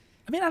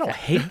I mean, I don't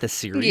hate the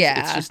series.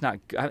 Yeah. It's just not.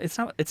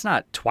 It's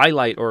not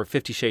Twilight or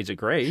 50 Shades of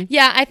Grey.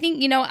 yeah, I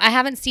think I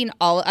haven't seen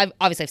all.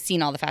 I've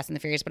seen all the Fast and the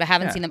Furious, but I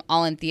haven't seen them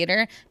all in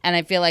theater, and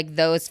I feel like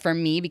those for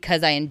me,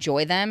 because I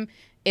enjoy them,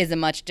 is a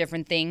much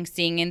different thing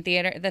seeing in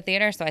the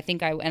theater. So I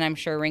think and I'm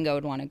sure Ringo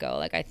would want to go.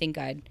 Like I think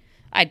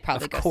I'd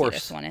probably go see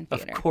this one in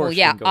theater. Of course. Well,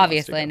 yeah, Ringo wants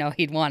obviously to I know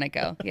he'd want to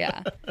go.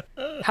 Yeah.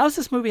 How does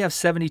this movie have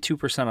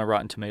 72% on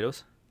Rotten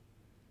Tomatoes?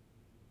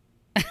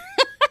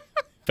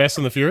 Fast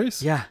and the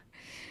Furious? Yeah.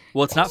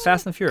 Well, it's not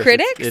Fast and the Furious.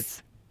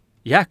 Critics?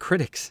 It's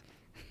critics.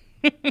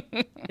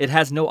 It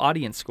has no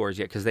audience scores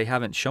yet because they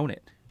haven't shown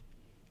it.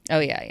 Oh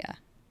yeah.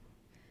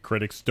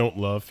 Critics don't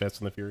love Fast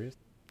and the Furious?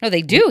 No,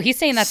 they do. He's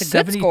saying that's a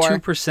good score.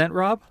 72%,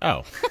 Rob?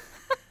 Oh.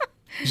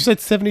 You said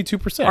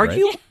 72%, Are right?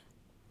 you?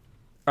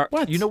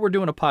 What? You know we're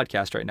doing a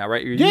podcast right now,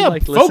 right? Are Yeah, you,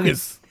 listening?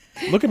 focus.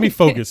 Look at me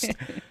focused.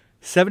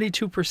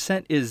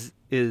 72%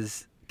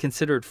 is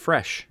considered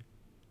fresh.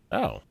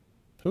 Oh.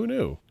 Who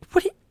knew?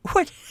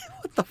 What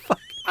the fuck?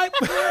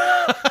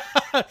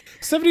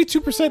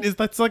 72%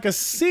 that's like a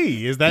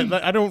C. Is that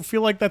I don't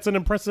feel like that's an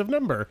impressive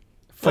number.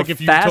 For like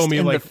if you Fast told me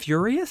and like the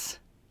Furious?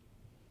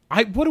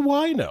 what do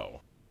I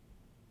know?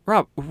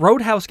 Rob,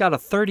 Roadhouse got a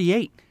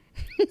 38.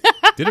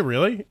 Did it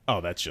really?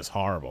 Oh, that's just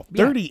horrible.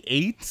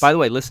 38? By the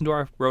way, listen to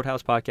our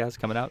Roadhouse podcast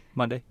coming out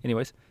Monday.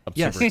 Anyways. I'm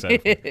Yes. super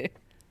excited.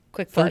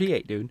 Quick plug.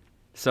 38, dude.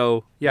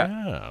 So, yeah.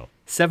 Wow.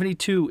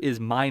 72 is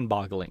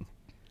mind-boggling.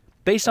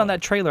 Based on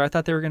that trailer, I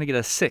thought they were going to get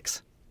a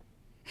 6.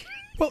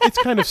 Well, it's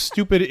kind of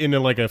stupid in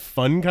a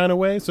fun kind of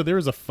way. So there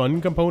is a fun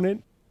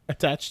component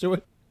attached to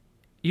it.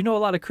 you know a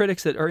lot of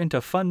critics that are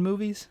into fun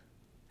movies?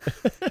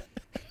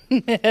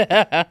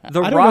 The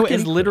know Rock any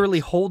is literally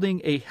critics.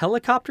 holding a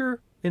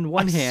helicopter in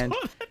one hand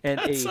and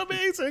That's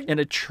amazing. and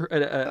a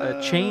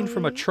chain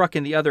from a truck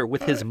in the other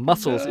with his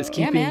muscles is Yeah,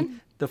 keeping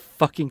man. the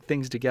fucking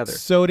things together.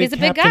 So did He's a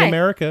big Captain guy.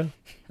 America.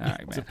 All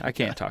right, man. I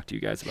can't talk to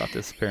you guys about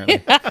this,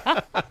 apparently.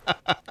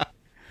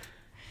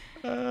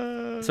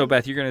 So,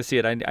 Beth, you're going to see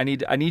it. I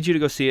need you to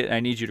go see it, and I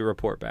need you to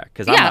report back.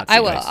 Because I'm Yeah, not I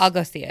seeing will. it. I'll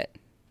go see it.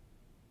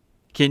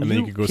 Can And then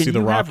you could go see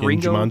The Rock in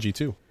Jumanji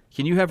too.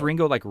 Can you have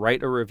Ringo like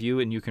write a review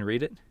and you can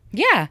read it?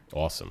 Yeah,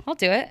 Awesome. I'll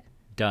do it.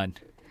 Done.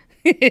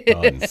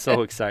 Done.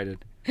 So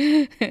excited.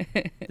 This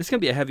is going to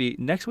be a heavy,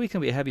 next week's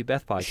going to be a heavy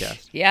Beth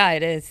podcast. Yeah,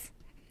 it is.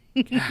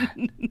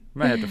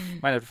 Might have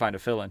to find a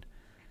fill-in.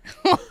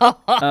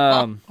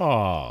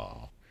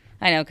 Aw.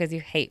 I know, because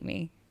you hate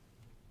me.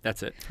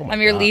 That's it. Oh my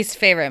I'm your God. least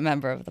favorite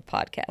member of the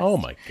podcast. Oh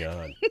my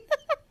God.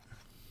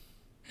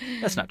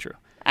 That's not true.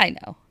 I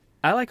know.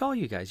 I like all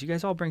you guys. You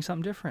guys all bring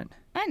something different.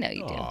 I know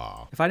you do.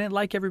 Aw. If I didn't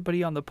like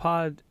everybody on the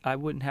pod, I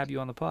wouldn't have you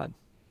on the pod.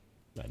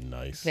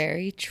 Nice.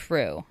 Very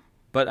true.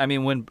 But I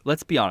mean,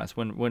 let's be honest,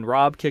 when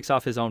Rob kicks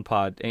off his own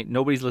pod,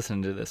 nobody's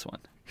listening to this one.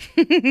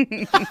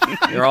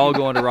 They're all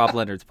going to Rob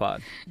Leonard's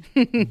pod.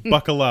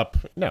 Buckle up.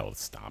 No,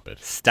 stop it.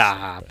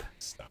 Stop.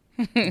 Stop.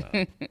 All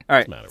matter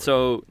right. with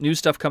So new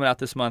stuff coming out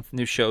this month.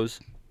 New shows,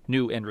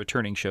 new and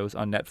returning shows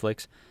on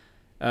Netflix.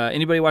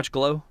 Anybody watch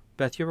Glow?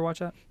 Beth, you ever watch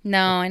that? No,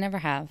 I never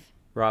have.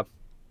 Rob?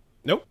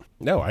 Nope.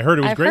 No, I heard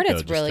it was I've great. heard though.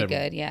 it's Just really haven't-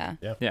 good. Yeah.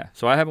 Yeah.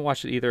 So I haven't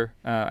watched it either.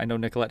 I know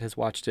Nicolette has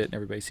watched it, and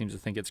everybody seems to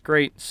think it's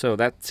great. So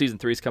that season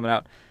 3 is coming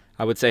out.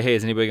 I would say, hey,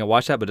 is anybody gonna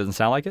watch that? But it doesn't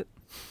sound like it.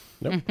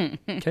 Nope.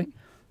 Okay.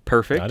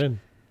 Perfect. Not in.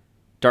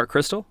 Dark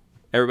Crystal.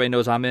 Everybody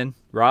knows I'm in.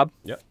 Rob?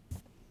 Yep.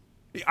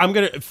 I'm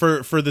gonna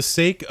for the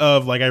sake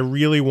of like I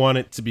really want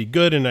it to be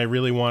good and I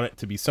really want it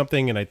to be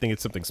something and I think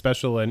it's something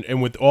special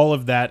and with all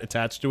of that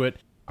attached to it,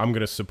 I'm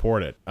gonna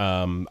support it.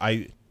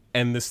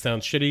 And this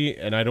sounds shitty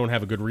and I don't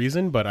have a good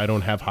reason, but I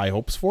don't have high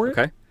hopes for it.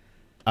 Okay.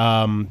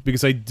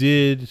 Because I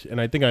did, and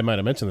I think I might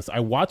have mentioned this. I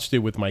watched it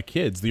with my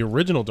kids, the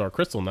original Dark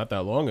Crystal, not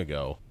that long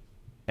ago.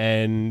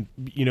 And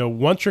you know,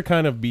 once you're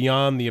kind of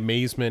beyond the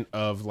amazement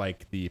of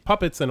like the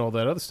puppets and all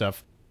that other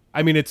stuff,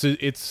 I mean, it's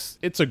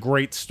a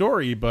great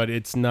story, but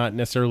it's not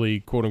necessarily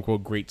quote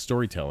unquote great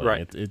storytelling.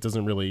 Right. It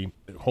doesn't really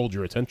hold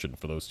your attention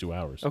for those 2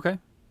 hours. Okay.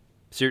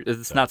 So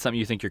it's not something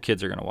you think your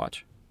kids are gonna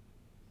watch.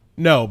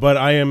 No, but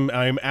I am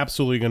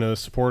absolutely going to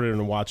support it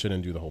and watch it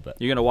and do the whole bit.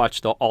 You're gonna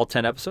watch all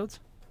 10 episodes?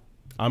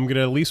 I'm going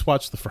to at least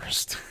watch the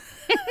first.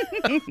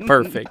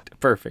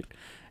 Perfect.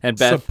 And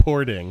Beth,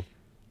 Supporting.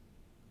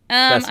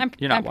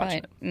 you're not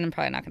watching I'm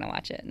probably not going to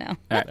watch it. No. all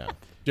right. No. Did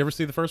you ever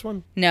see the first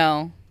one?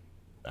 No.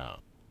 No.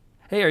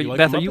 Hey, You like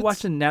Beth? the Are you Muppets?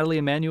 watching Natalie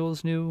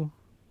Emanuel's new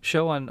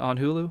show on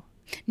Hulu?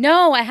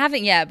 No, I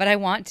haven't yet, but I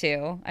want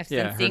to. I've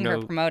Yeah, been her seeing her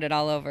no- promoted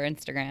all over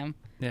Instagram.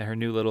 Yeah, her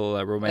new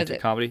little romantic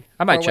it comedy.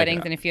 I might Or check Weddings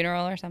it out. and a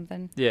Funeral or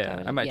something. Is that Yeah,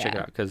 what I might check it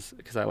yeah. out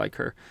because I like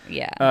her.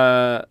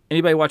 Yeah.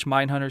 Anybody watch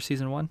Mindhunter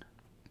season 1?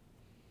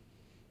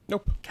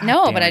 Nope. God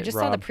No, damn but I it, just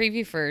saw the Rob.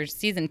 preview for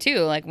season 2.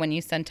 Like when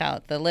you sent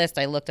out the list,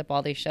 I looked up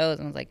all these shows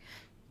and was like,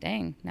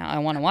 dang, now I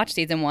want to watch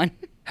season 1.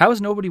 How has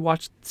nobody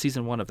watched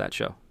season 1 of that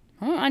show?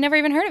 Oh, I never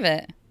even heard of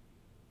it.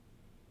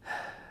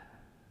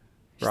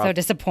 So Rob?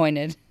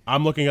 disappointed.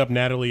 I'm looking up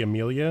Natalie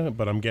Amelia,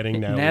 but I'm getting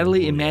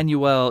Natalie Amelia.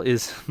 Emanuel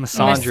is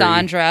Missandei.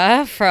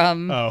 Missandra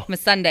from Oh.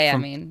 Missandei,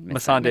 From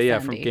Missandei, yeah,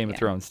 from Missandei, Game of yeah.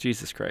 Thrones.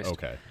 Jesus Christ.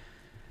 Okay.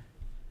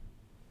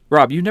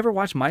 Rob, you never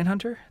watched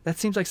Mindhunter? That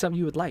seems like something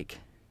you would like.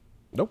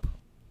 Nope.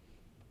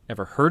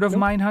 Ever heard of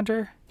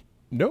Mindhunter?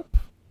 Nope.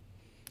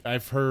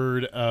 I've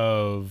heard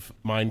of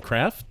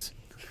Minecraft,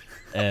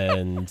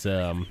 and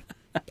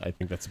I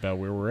think that's about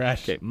where we're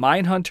at. Okay,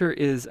 Mindhunter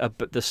is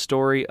the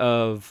story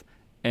of,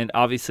 and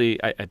obviously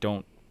I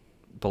don't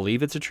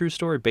believe it's a true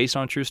story, based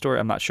on a true story,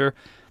 I'm not sure,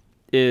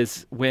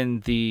 is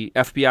when the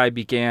FBI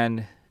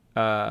began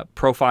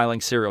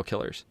profiling serial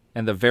killers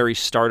and the very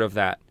start of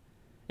that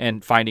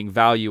and finding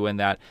value in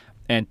that,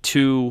 and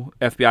 2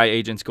 FBI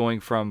agents going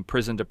from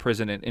prison to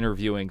prison and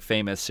interviewing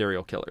famous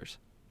serial killers.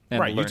 And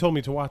Right, you learn- told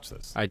me to watch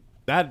this.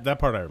 That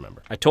part I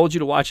remember. I told you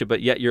to watch it,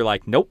 but yet you're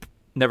like, nope,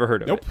 never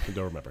heard of Nope, it. I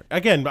don't remember.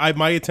 Again,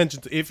 my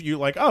attention to, if you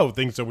like, oh,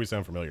 things always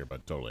sound familiar,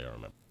 but totally I don't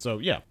remember. So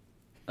yeah,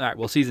 All right,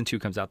 well, season 2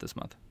 comes out this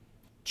month.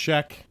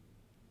 check.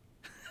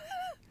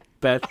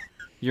 Beth,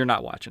 you're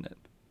not watching it.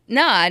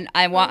 No,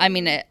 I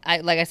mean,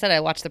 like I said, I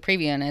watched the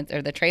preview and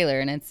or the trailer,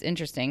 and it's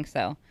interesting.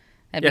 So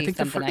that'd Yeah, I be think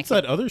the something I What's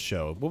could. that other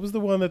show? What was the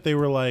one that they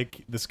were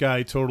like, this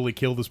guy totally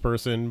killed this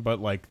person, but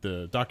like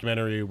the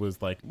documentary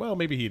was like, well,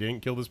 maybe he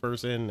didn't kill this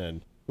person,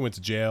 and he went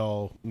to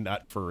jail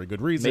not for a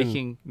good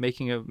reason.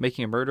 Making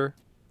a murder.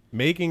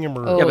 Making a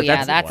murder. Oh, Yeah, but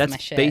yeah, that's that's my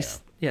shit.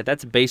 based. Yeah,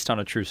 that's based on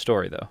a true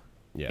story, though.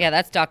 Yeah,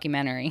 that's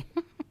documentary.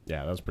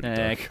 Yeah, that was pretty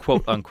tough.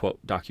 Quote unquote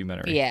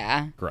documentary.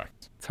 Yeah.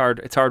 Correct. It's hard.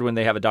 It's hard when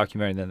they have a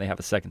documentary and then they have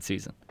a second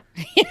season.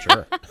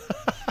 Sure.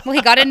 Well,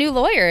 he got a new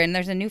lawyer, and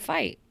there's a new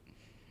fight.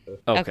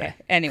 Okay.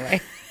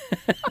 Anyway,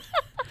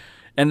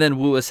 And then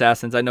Woo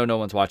Assassins. I know no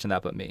one's watching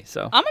that but me.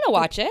 So I'm gonna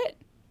watch it.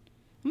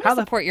 I'm How gonna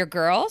the- support your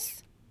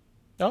girls.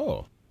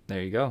 Oh.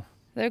 There you go.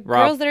 The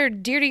Rob. girls that are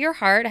dear to your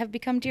heart have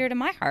become dear to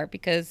my heart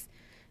because,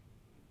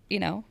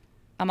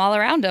 I'm all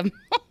around them.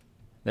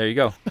 There you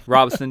go.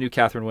 Rob's the new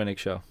Catherine Winnick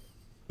show.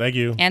 Thank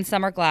you. And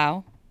Summer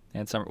Glau.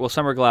 And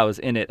Summer Glau is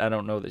in it. I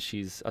don't know that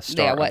she's a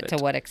star. Yeah, of it. to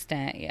what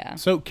extent? Yeah.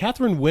 So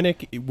Catherine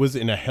Winnick was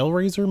in a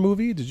Hellraiser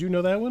movie. Did you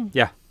know that one?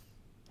 Yeah.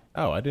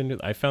 Oh, I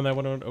didn't. I found that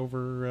one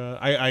over.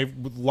 I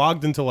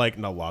logged into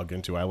not logged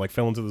into. I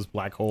fell into this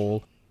black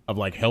hole of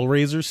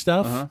Hellraiser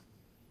stuff,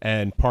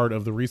 and part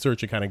of the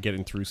research and kind of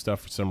getting through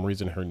stuff for some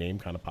reason, her name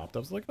kind of popped up. I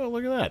was like, oh,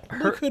 look at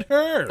that! Look at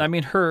her. I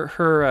mean,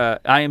 her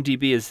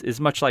IMDb is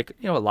much like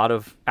a lot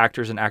of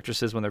actors and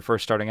actresses when they're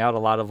first starting out. A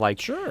lot of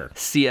sure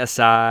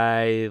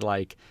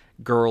CSI,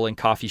 girl in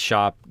coffee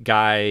shop,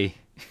 guy,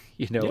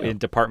 in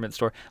department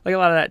store, a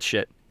lot of that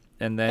shit.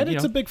 And then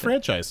it's a big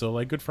franchise,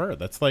 so good for her.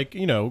 That's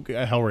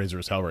Hellraiser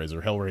is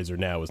Hellraiser. Hellraiser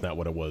now is not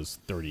what it was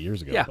 30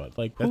 years ago, but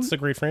that's a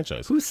great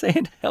franchise. Who's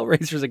saying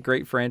Hellraiser's a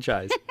great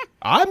franchise?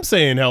 I'm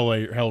saying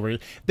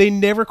Hellraiser. They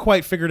never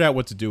quite figured out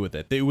what to do with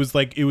it. It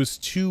was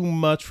too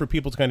much for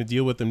people to kind of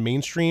deal with in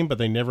mainstream, but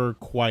they never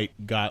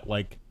quite got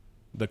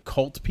the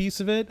cult piece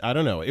of it. I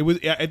don't know. It was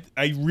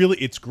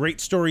it's great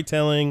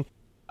storytelling.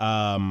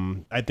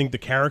 I think the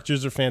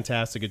characters are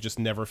fantastic. It just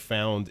never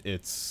found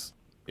its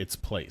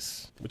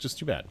place, which is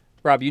too bad.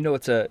 Rob, you know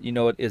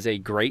it is a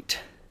great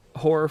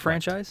horror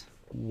franchise?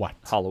 What?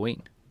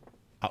 Halloween.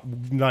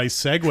 Nice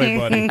segue,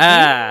 buddy.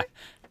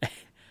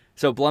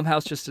 So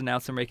Blumhouse just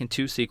announced they're making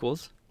 2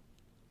 sequels.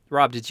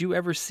 Rob, did you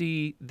ever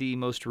see the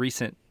most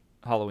recent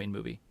Halloween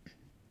movie?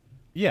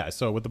 Yeah, I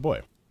saw it with the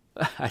boy.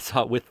 I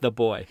saw it with the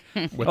boy.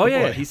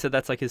 Boy. He said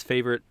that's his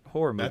favorite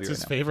horror movie. That's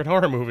his favorite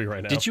horror movie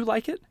right now. Did you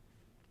like it?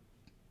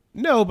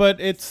 No, but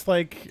it's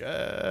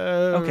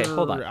okay,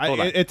 hold on.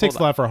 It takes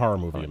a lot for a horror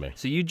movie to me.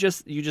 So you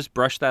just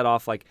brush that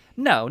off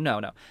no.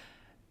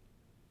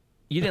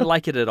 You didn't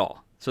like it at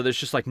all. So there's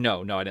just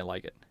no, I didn't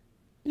like it.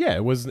 Yeah,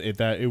 it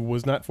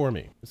was not for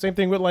me. Same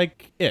thing with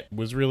it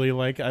was really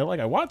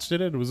I watched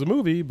it. It was a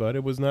movie, but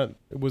it wasn't.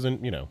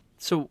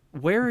 So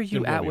where are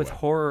you at with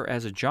horror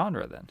as a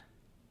genre then?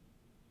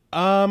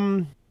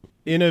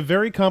 In a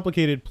very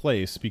complicated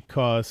place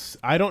because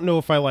I don't know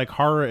if I like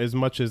horror as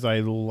much as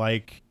I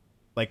like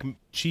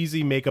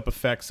cheesy makeup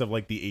effects of the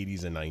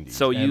 80s and 90s.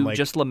 So you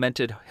just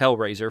lamented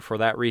Hellraiser for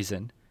that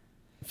reason.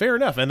 Fair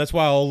enough, and that's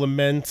why I'll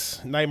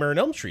lament Nightmare on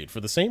Elm Street for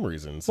the same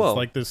reasons. Well,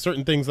 it's there's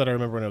certain things that I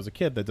remember when I was a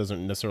kid that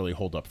doesn't necessarily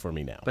hold up for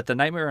me now. But the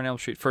Nightmare on Elm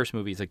Street first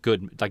movie is a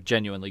good,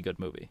 genuinely good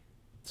movie.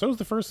 So is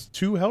the first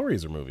 2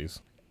 Hellraiser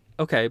movies.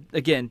 Okay,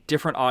 again,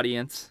 different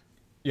audience.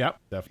 Yep,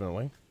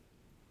 definitely.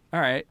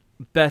 All right,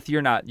 Beth, you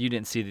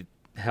didn't see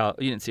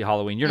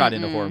Halloween. You're not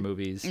into horror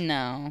movies.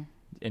 No.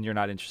 And you're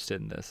not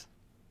interested in this.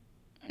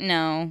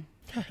 No.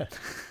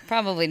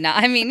 Probably not.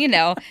 I mean,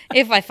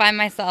 if I find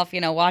myself,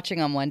 watching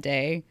them one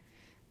day,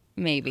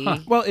 maybe. Huh.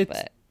 Well,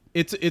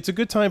 it's a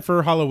good time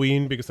for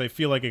Halloween because I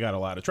feel like it got a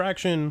lot of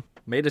traction.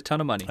 Made a ton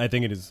of money. I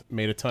think it has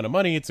made a ton of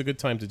money. It's a good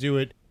time to do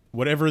it.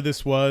 Whatever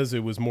this was,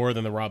 it was more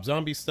than the Rob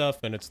Zombie stuff,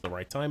 and it's the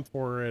right time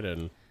for it.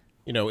 And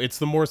it's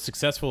the more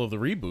successful of the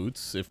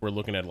reboots if we're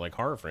looking at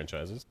horror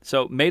franchises.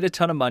 So made a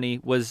ton of money.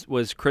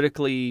 Was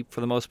critically for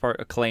the most part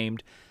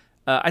acclaimed.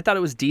 I thought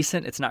it was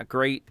decent. It's not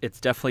great. It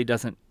definitely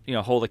doesn't,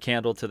 hold a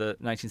candle to the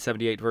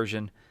 1978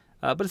 version,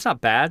 but it's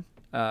not bad.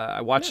 I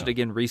watched it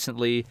again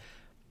recently.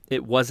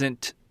 It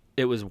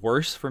was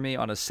worse for me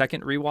on a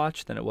second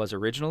rewatch than it was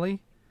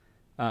originally.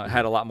 It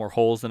had a lot more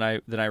holes than I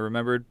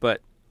remembered,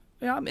 but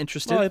I'm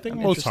interested. Well, I think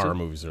most horror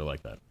movies are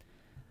like that.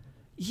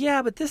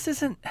 Yeah, but this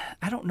isn't.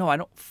 I don't know.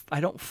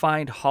 I don't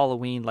find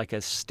Halloween like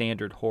a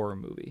standard horror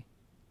movie.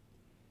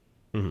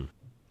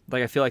 Mm-hmm.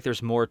 I feel like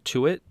there's more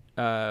to it.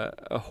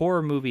 A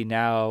horror movie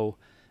now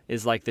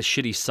is like the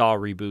shitty Saw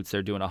reboots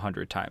they're doing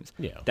 100 times.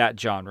 Yeah. That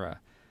genre.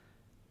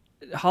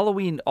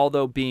 Halloween,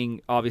 although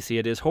being obviously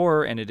it is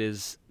horror and it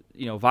is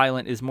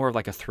violent, is more of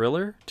like a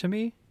thriller to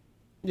me.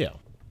 Yeah.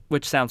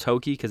 Which sounds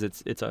hokey because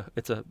it's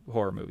a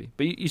horror movie,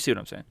 but you see what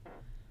I'm saying.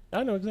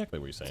 I know exactly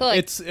what you're saying. So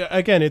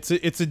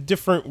it's a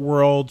different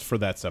world for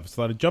that stuff. It's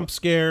a lot of jump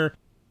scare.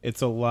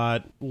 It's a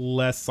lot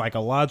less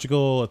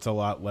psychological. It's a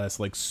lot less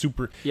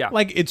super. Yeah.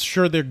 It's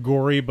sure they're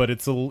gory, but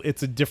it's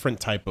a different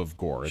type of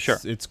gore. Sure.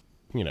 It's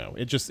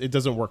it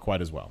doesn't work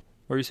quite as well.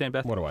 What are you saying,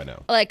 Beth? What do I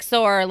know?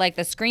 So are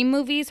the Scream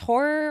movies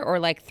horror or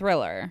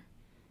thriller?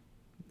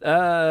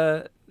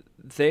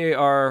 They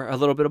are a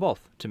little bit of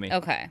both to me.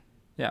 Okay.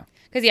 Yeah.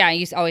 Because I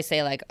used to always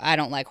say I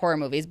don't like horror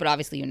movies, but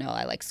obviously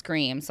I like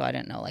Scream, so I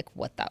didn't know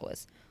what that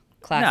was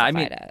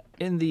classified at.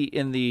 In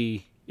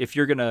the if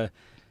you're gonna,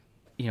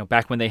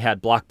 back when they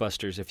had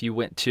blockbusters, if you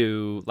went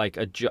to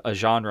a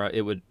genre,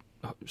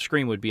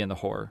 Scream would be in the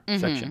horror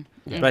section.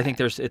 Yeah. But I think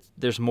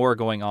there's more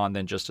going on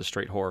than just a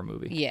straight horror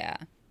movie. Yeah.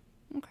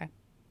 Okay.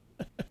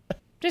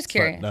 Just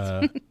curious.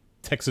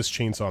 Texas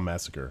Chainsaw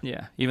Massacre.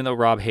 Yeah. Even though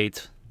Rob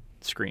hates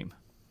Scream.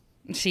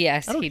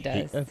 Yes, he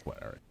does.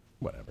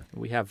 Whatever.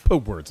 We have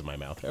put words in my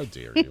mouth. How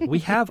dare you? We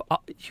have.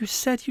 You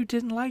said you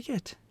didn't like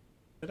it.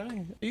 Did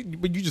I?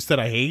 But you just said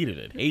I hated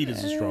it. Hate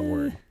is a strong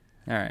word.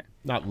 All right.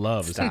 Not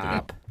love.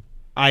 Stop.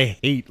 I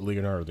hate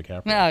Leonardo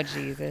DiCaprio. Oh,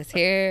 Jesus.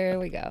 Here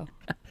we go.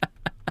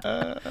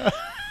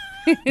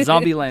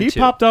 Zombieland 2. He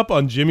popped up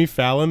on Jimmy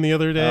Fallon the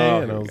other day,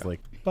 and I was go.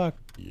 like, fuck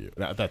you.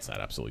 No, that's not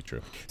absolutely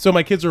true. So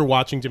my kids are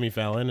watching Jimmy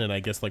Fallon, and I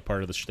guess like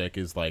part of the shtick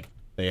is like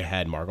they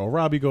had Margot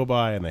Robbie go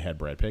by, and they had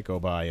Brad Pitt go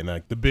by, and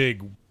like the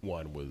big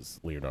one was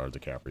Leonardo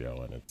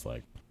DiCaprio, and it's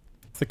like,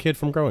 it's the kid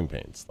from Growing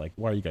Pains. Like,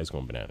 why are you guys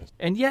going bananas?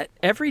 And yet,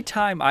 every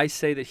time I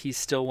say that he's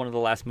still one of the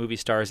last movie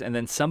stars, and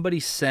then somebody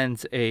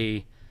sends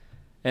an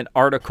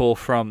article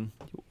from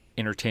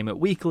Entertainment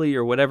Weekly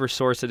or whatever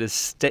source it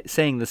is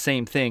saying the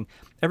same thing,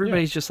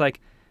 everybody's just like,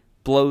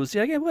 blows,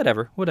 yeah,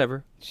 whatever.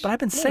 But I've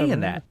been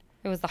saying that.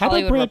 It was the How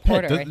Hollywood about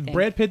Brad Reporter, I Pitt? think.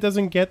 Brad Pitt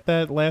doesn't get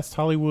that last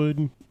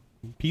Hollywood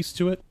piece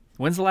to it?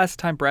 When's the last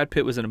time Brad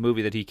Pitt was in a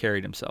movie that he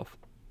carried himself?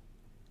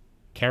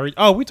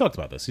 We talked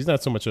about this. He's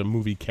not so much a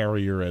movie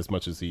carrier as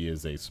much as he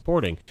is a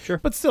supporting. Sure.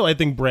 But still, I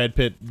think Brad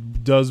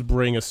Pitt does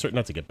bring a certain,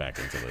 not to get back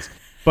into this,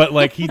 but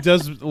like he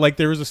does, like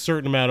there is a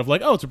certain amount of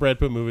like, oh, it's a Brad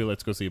Pitt movie,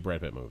 let's go see a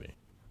Brad Pitt movie.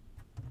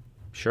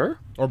 Sure.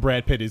 Or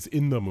Brad Pitt is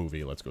in the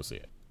movie, let's go see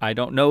it. I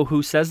don't know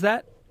who says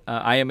that.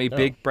 I am a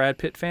big Brad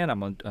Pitt fan.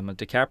 I'm a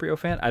DiCaprio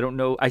fan. I don't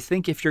know. I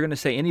think if you're going to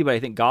say anybody, I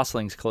think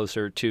Gosling's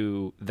closer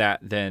to that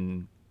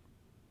than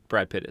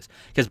Brad Pitt is.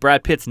 Because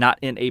Brad Pitt's not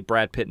in a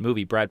Brad Pitt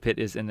movie. Brad Pitt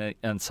is in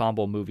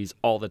ensemble movies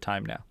all the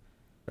time now.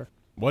 Sure.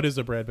 What is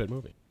a Brad Pitt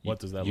movie? What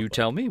does that look like? You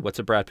tell me. What's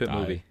a Brad Pitt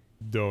movie?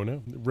 I don't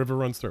know. River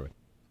runs through it.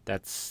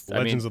 That's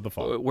Legends of the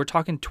Fall. We're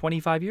talking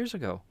 25 years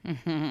ago.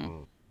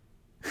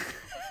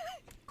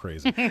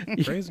 Crazy.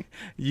 Crazy.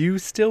 You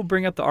still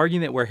bring up the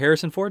argument where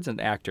Harrison Ford's an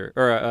actor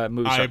or a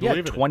movie star. I believe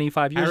it.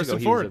 25 years Harrison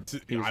ago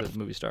Ford. he was a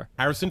movie star.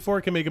 Harrison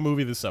Ford can make a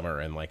movie this summer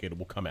and like it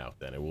will come out.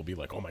 Then it will be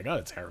like, oh my God,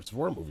 it's Harrison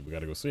Ford movie. We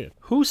got to go see it.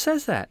 Who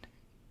says that?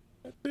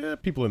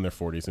 People in their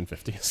 40s and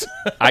 50s.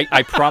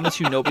 I promise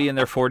you nobody in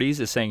their 40s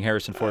is saying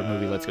Harrison Ford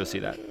movie, let's go see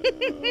that.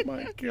 Oh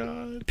my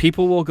God.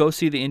 People will go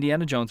see the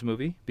Indiana Jones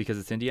movie because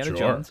it's Indiana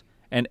Jones.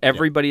 And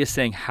everybody is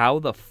saying, how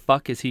the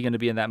fuck is he going to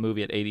be in that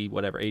movie at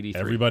 83?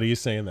 Everybody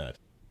is saying that.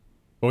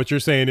 But what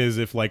you're saying is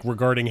if like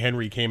Regarding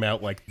Henry came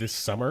out like this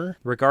summer.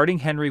 Regarding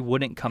Henry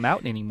wouldn't come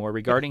out anymore.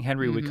 Regarding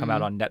Henry would come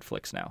out on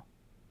Netflix now.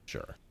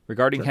 Sure.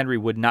 Regarding Henry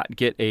would not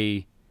get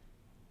a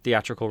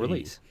theatrical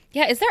release.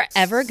 Yeah, is there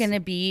ever going to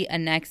be a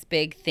next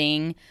big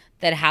thing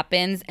that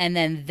happens and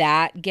then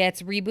that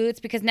gets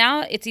reboots? Because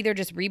now it's either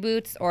just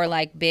reboots or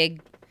like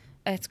big.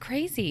 It's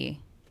crazy.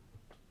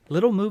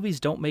 Little movies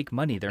don't make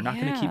money. They're not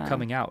going to keep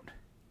coming out.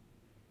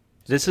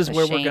 This is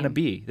where we're going to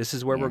be. This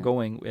is where we're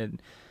going.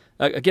 And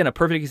again, a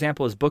perfect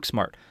example is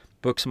Booksmart.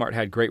 Booksmart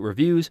had great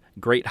reviews,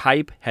 great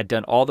hype, had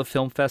done all the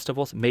film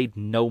festivals, made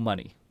no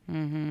money.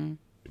 Mm-hmm.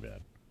 Too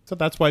bad. So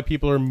that's why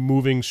people are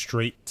moving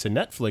straight to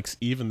Netflix,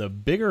 even the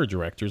bigger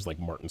directors like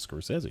Martin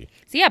Scorsese.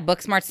 So yeah,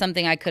 Booksmart's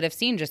something I could have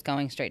seen just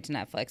going straight to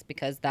Netflix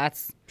because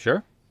that's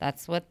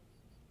what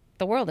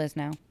the world is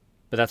now.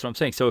 But that's what I'm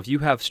saying. So if you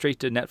have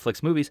straight to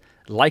Netflix movies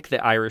like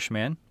The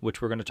Irishman,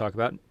 which we're going to talk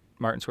about,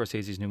 Martin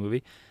Scorsese's new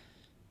movie,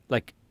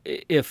 like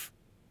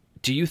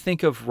do you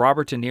think of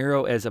Robert De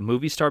Niro as a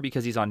movie star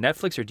because he's on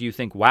Netflix, or do you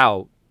think,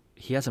 wow,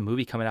 he has a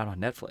movie coming out on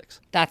Netflix?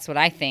 That's what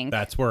I think.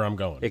 That's where I'm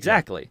going.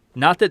 Exactly. Yeah.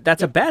 Not that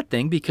that's a bad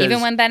thing because...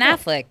 Even when Ben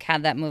Affleck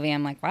had that movie,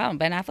 I'm like, wow,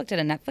 Ben Affleck did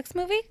a Netflix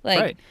movie?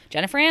 Like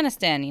Jennifer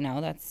Aniston,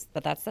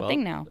 that's the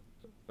thing now.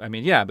 I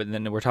mean, yeah, but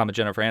then we're talking about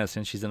Jennifer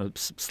Aniston. She's in a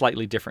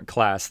slightly different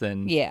class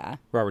than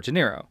Robert De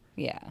Niro.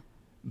 Yeah.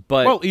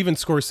 But well, even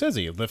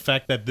Scorsese, the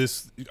fact that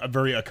a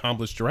very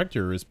accomplished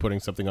director is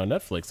putting something on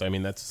Netflix, I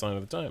mean, that's a sign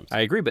of the times.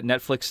 I agree, but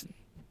Netflix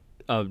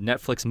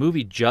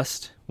movie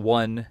just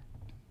won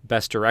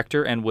Best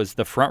Director and was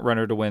the front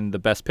runner to win the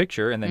Best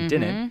Picture and then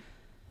didn't.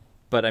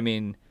 But I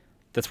mean,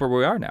 that's where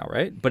we are now,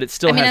 right? But it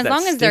still has that as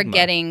long as they're stigma.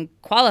 getting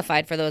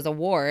qualified for those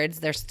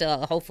awards, they're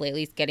still hopefully at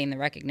least getting the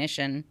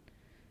recognition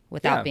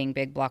without being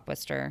big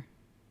blockbuster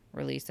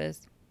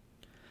releases.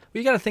 Well,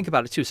 you got to think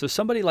about it too. So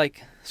somebody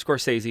like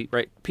Scorsese,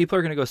 right? People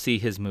are going to go see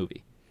his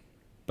movie,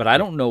 but I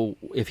don't know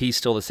if he's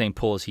still the same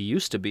pull as he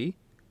used to be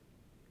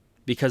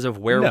because of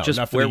where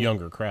not for the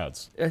younger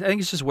crowds. I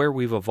think it's just where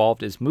we've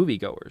evolved as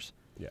moviegoers.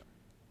 Yeah.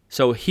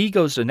 So he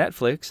goes to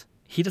Netflix.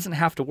 He doesn't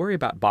have to worry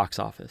about box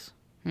office.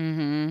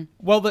 Mm-hmm.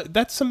 Well,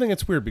 that's something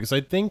that's weird because I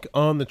think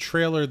on the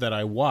trailer that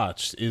I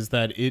watched is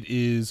that it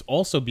is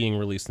also being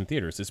released in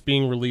theaters. It's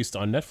being released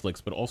on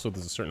Netflix, but also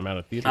there's a certain amount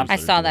of theaters. I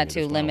saw that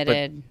too,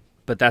 limited.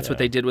 But that's what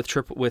they did with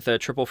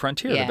Triple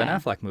Frontier, the Ben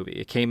Affleck movie.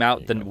 It came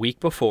out the week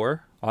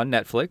before on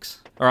Netflix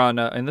or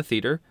in the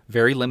theater,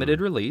 very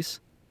limited release,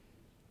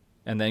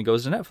 and then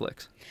goes to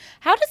Netflix.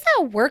 How does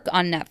that work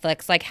on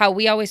Netflix? Like how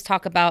we always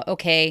talk about,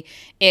 okay,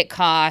 it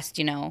cost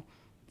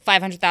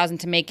 $500,000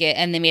 to make it,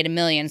 and they made $1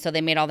 million, so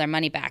they made all their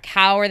money back.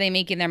 How are they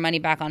making their money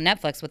back on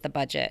Netflix with the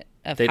budget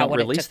of they how don't what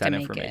release it took that to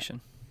make information.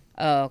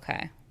 It? Oh,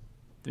 okay.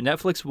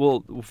 Netflix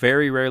will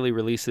very rarely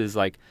releases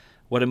like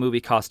what a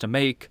movie cost to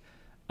make.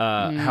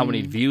 How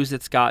many views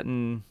it's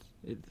gotten.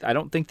 I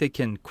don't think they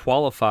can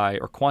qualify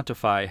or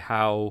quantify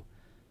how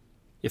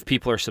if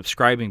people are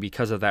subscribing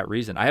because of that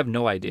reason. I have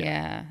no idea.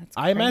 Yeah.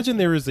 I imagine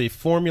there is a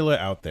formula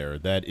out there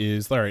that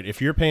is, all right,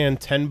 if you're paying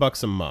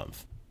 $10 a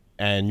month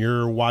and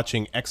you're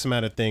watching X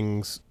amount of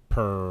things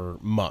per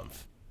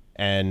month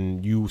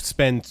and you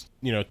spend,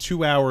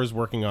 2 hours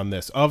working on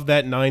this, of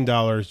that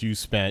 $9 you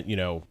spent,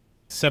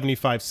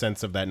 75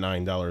 cents of that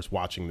 $9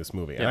 watching this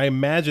movie. And I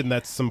imagine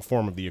that's some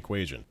form of the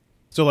equation.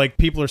 So like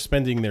people are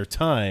spending their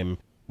time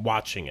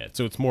watching it.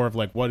 So it's more of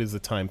like, what is the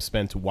time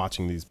spent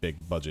watching these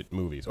big budget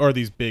movies or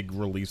these big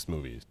release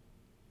movies?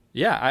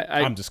 Yeah,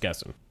 I'm just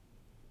guessing.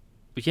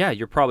 Yeah,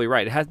 you're probably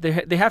right. They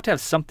have to have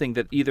something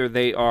that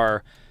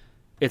either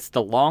it's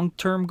the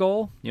long-term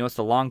goal, it's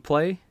the long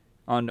play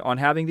on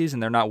having these,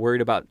 and they're not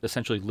worried about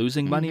essentially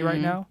losing money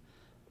right now.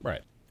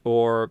 Right.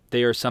 Or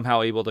they are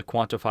somehow able to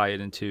quantify it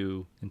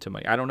into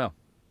money. I don't know.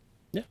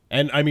 Yeah.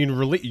 And I mean,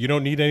 you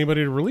don't need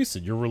anybody to release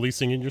it. You're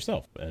releasing it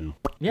yourself. And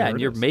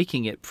you're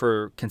making it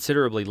for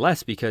considerably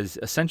less because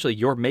essentially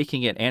you're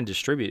making it and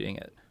distributing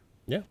it.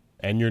 Yeah.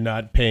 And you're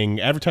not paying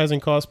advertising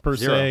costs per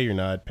se. You're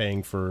not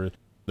paying for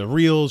the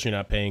reels. You're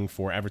not paying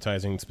for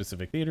advertising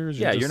specific theaters.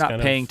 You're not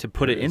paying to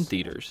put it in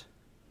theaters.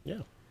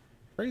 Yeah.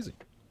 Crazy.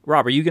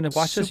 Rob, are you going to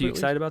watch this? Are you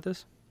excited about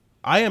this?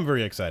 I am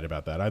very excited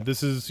about that.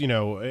 This is,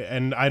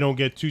 and I don't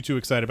get too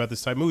excited about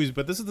this type of movies,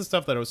 but this is the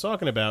stuff that I was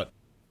talking about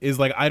is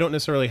like, I don't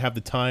necessarily have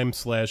the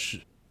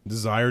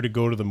time/desire to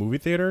go to the movie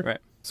theater. Right.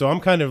 So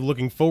I'm kind of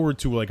looking forward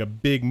to like a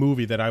big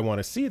movie that I want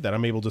to see that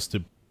I'm able just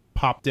to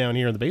pop down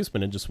here in the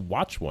basement and just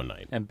watch one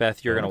night. And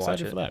Beth, you're going to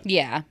watch it. For that.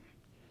 Yeah.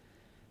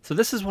 So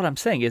this is what I'm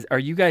saying is, are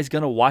you guys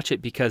going to watch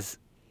it because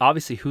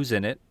obviously who's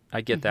in it? I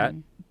get that.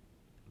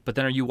 But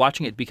then are you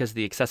watching it because of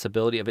the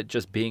accessibility of it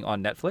just being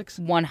on Netflix?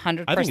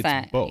 100%. I think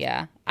it's both.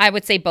 Yeah. I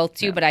would say both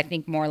too, but I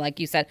think more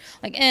like you said,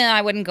 like,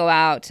 I wouldn't go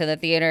out to the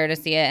theater to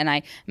see it, and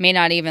I may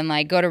not even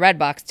like go to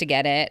Redbox to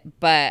get it,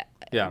 but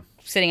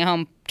sitting at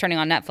home, turning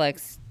on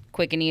Netflix,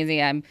 quick and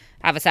easy. I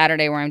have a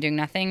Saturday where I'm doing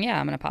nothing. Yeah,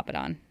 I'm going to pop it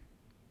on.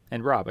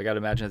 And Rob, I got to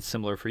imagine it's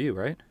similar for you,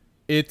 right?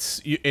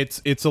 It's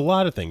a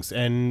lot of things,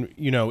 and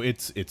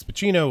it's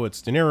Pacino,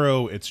 it's De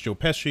Niro, it's Joe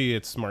Pesci,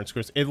 it's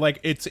Martin Scorsese.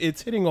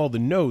 It's hitting all the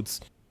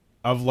notes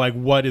of like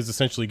what is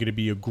essentially going to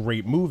be a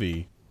great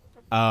movie.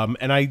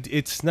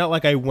 It's not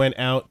like I went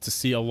out to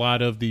see a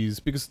lot of these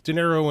because De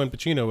Niro and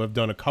Pacino have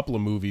done a couple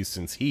of movies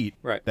since Heat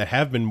that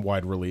have been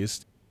wide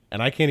released.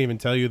 And I can't even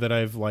tell you that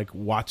I've like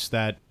watched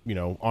that,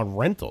 on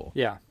rental.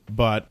 Yeah.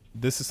 But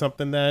this is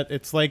something that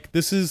it's like,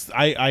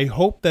 I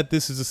hope that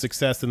this is a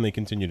success and they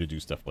continue to do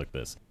stuff like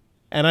this.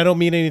 And I don't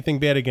mean anything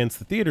bad against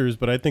the theaters,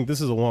 but I think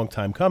this is a long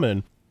time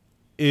coming.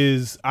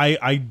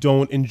 I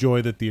don't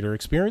enjoy the theater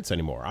experience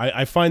anymore.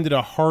 I find it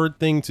a hard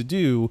thing to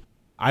do.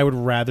 I would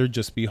rather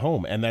just be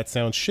home. And that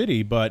sounds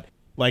shitty, but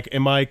like,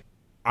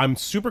 I'm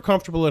super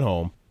comfortable at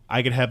home.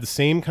 I could have the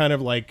same kind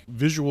of like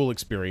visual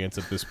experience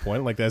at this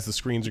point, like as the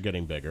screens are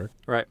getting bigger.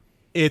 Right.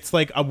 It's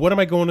like, what am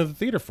I going to the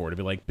theater for?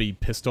 To be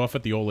pissed off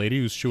at the old lady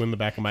who's chewing the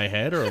back of my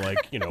head, or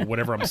like,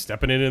 whatever I'm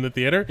stepping in the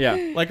theater.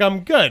 Yeah. Like,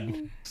 I'm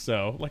good.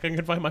 So like I can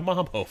invite my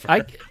mom over.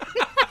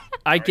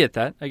 I get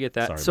that.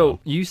 Sorry, so Mom.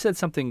 You said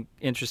something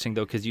interesting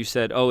though, because you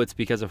said, it's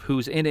because of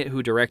who's in it,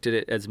 who directed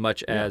it, as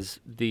much as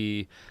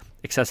the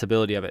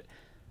accessibility of it.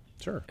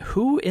 Sure.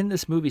 Who in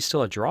this movie is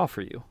still a draw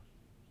for you?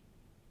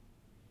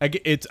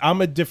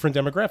 I'm a different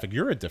demographic.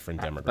 You're a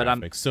different demographic. But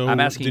I'm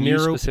asking De you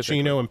Niro,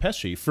 specifically. Pacino, and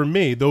Pesci. For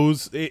me,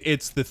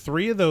 it's the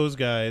three of those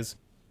guys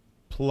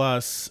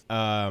plus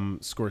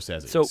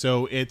Scorsese.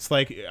 So it's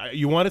like,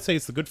 you want to say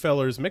it's the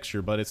Goodfellas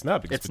mixture, but it's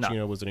not, because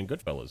Pacino wasn't in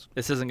Goodfellas.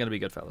 This isn't going to be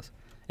Goodfellas.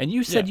 And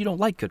you said you don't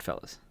like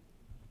Goodfellas.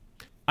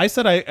 I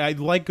said I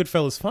like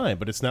Goodfellas fine,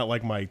 but it's not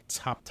like my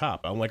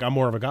top. I'm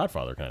more of a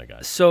Godfather kind of guy.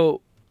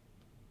 So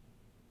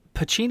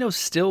Pacino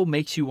still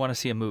makes you want to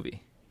see a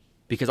movie.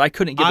 Because I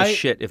couldn't give a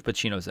shit if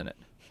Pacino's in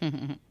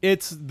it.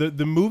 It's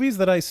the movies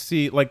that I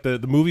see, like the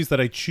movies that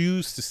I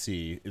choose to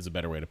see is a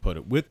better way to put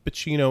it. With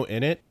Pacino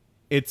in it,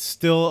 it's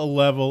still a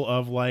level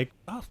of like,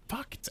 oh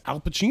fuck, it's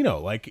Al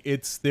Pacino. Like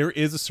there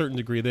is a certain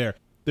degree there.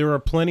 There are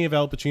plenty of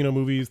Al Pacino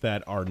movies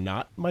that are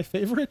not my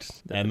favorite,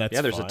 and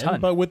that's there's fine. a ton.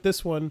 But with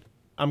this one,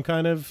 I'm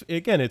kind of,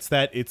 again, it's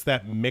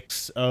that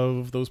mix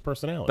of those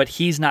personalities. But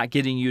he's not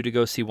getting you to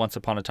go see Once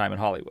Upon a Time in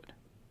Hollywood.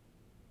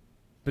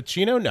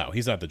 Pacino, no,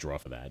 he's not the draw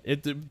for that.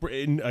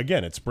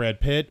 Again, it's Brad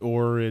Pitt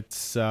or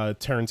it's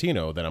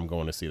Tarantino that I'm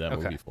going to see that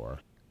movie for.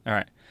 All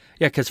right.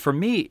 Yeah, because for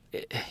me,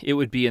 it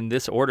would be in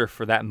this order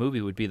for that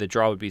movie. The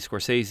draw would be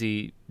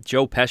Scorsese,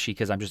 Joe Pesci,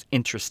 because I'm just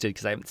interested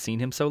because I haven't seen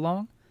him so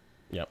long.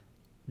 Yep.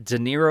 De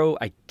Niro,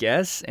 I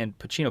guess, and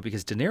Pacino,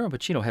 because De Niro and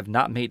Pacino have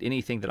not made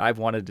anything that I've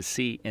wanted to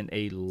see in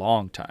a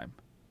long time.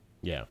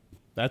 Yeah,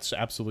 that's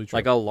absolutely true.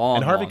 Like a long,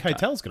 and Harvey long time.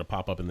 Keitel's going to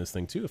pop up in this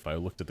thing too, if I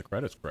looked at the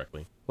credits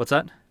correctly. What's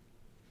that?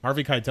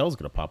 Harvey Keitel's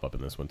going to pop up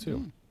in this one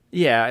too.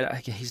 Yeah,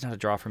 he's not a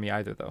draw for me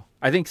either, though.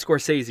 I think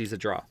Scorsese's a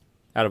draw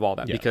out of all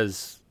that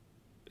because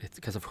it's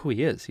because of who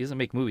he is. He doesn't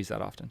make movies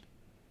that often.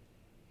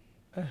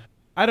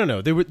 I don't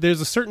know. There's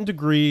a certain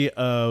degree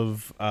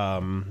of,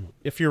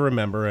 if you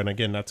remember, and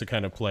again, not to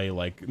kind of play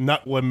like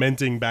not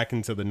lamenting back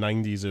into the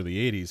 90s or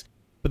the 80s,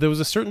 but there was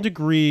a certain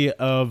degree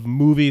of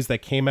movies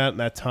that came out in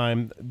that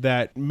time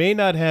that may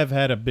not have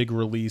had a big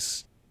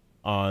release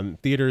on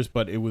theaters,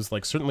 but it was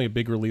like certainly a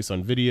big release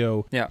on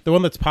video. Yeah. The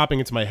one that's popping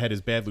into my head is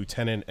Bad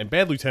Lieutenant, and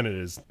Bad Lieutenant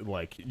is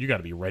like, you got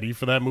to be ready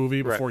for that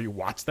movie before you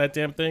watch that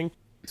damn thing.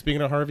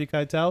 Speaking of Harvey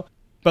Keitel.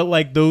 But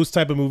like those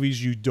type of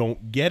movies you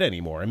don't get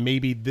anymore. And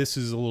maybe this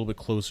is a little bit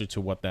closer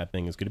to what that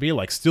thing is going to be.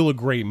 Like, still a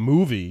great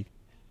movie.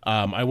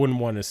 I wouldn't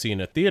want to see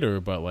in a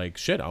theater, but like,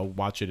 shit, I'll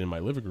watch it in my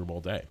living room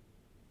all day.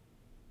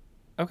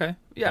 Okay.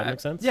 Yeah. That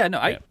makes sense? Yeah, no,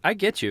 I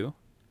get you.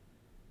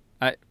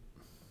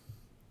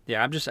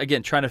 I'm just,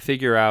 again, trying to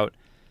figure out,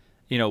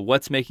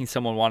 what's making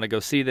someone want to go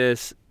see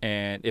this,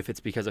 and if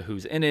it's because of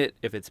who's in it,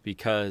 if it's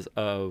because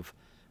of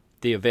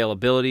the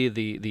availability,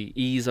 the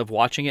ease of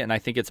watching it, and I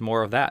think it's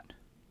more of that.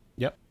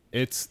 Yep.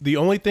 It's the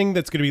only thing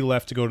that's going to be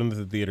left to go to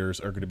the theaters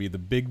are going to be the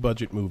big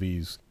budget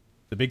movies,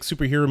 the big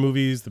superhero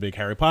movies, the big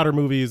Harry Potter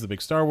movies, the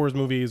big Star Wars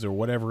movies, or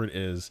whatever it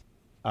is.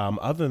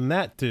 Other than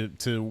that,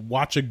 to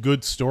watch a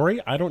good story,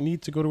 I don't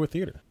need to go to a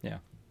theater. Yeah.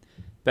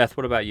 Beth,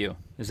 what about you?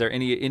 Is there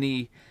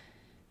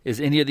is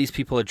any of these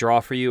people a draw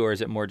for you, or is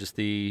it more just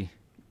the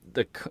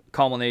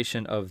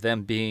culmination of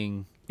them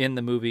being in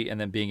the movie and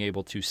then being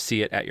able to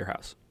see it at your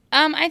house?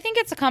 I think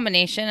it's a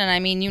combination, and I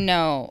mean,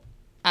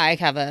 I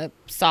have a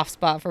soft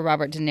spot for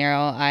Robert De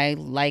Niro. I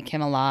like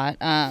him a lot.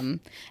 And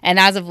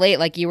as of late,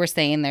 like you were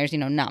saying, there's,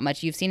 not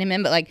much you've seen him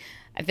in, but like,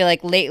 I feel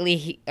like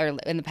lately, or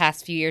in the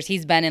past few years,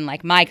 he's been in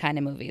like my kind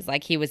of movies.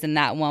 Like he was in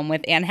that one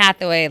with Anne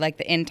Hathaway, like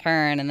The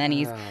Intern, and then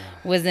he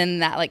was in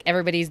that like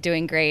Everybody's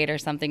Doing Great or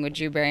something with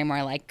Drew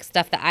Barrymore, like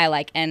stuff that I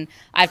like. And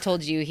I've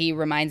told you he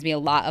reminds me a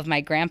lot of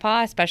my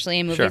grandpa, especially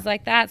in movies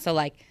like that. So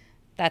like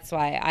that's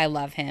why I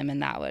love him,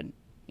 and that would,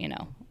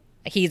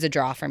 he's a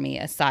draw for me.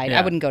 Aside,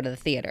 I wouldn't go to the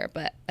theater,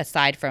 but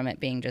aside from it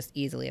being just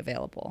easily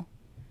available.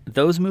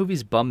 Those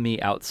movies bum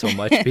me out so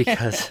much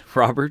because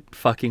Robert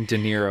fucking De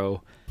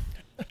Niro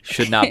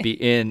should not be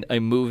in a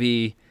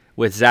movie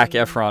with Zac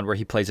Efron where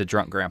he plays a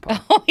drunk grandpa.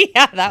 Oh,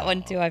 yeah, that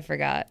one too. I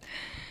forgot.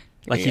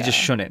 Like, he just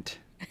shouldn't.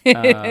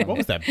 What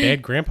was that?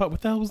 Bad Grandpa?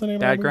 What the hell was the name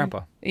of that Bad movie?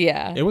 Grandpa.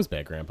 Yeah. It was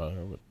Bad Grandpa.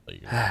 All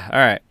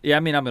right. Yeah, I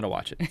mean, I'm going to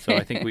watch it. So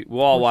I think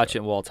we'll all watch it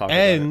and we'll all talk about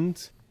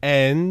it.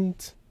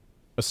 And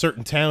a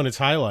certain town is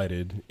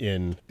highlighted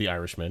in The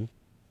Irishman.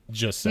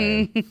 Just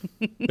saying.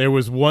 There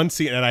was one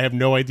scene, and I have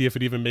no idea if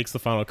it even makes the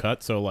final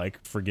cut, so, like,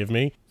 forgive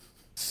me.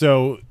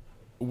 So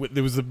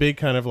there was a big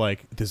kind of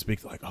like, this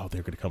big, like, oh,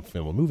 they're going to come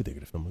film a movie. They're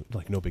going to film,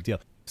 like, no big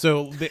deal.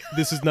 So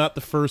this is not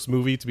the first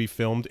movie to be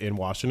filmed in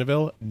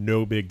Washingtonville.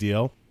 No big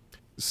deal.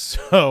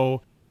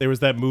 So there was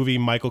that movie,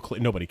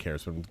 nobody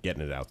cares. I'm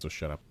getting it out, so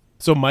shut up.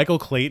 So Michael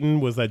Clayton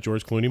was that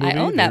George Clooney movie. I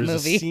own that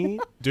movie. A scene,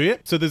 do you?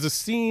 So there's a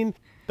scene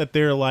that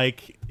they're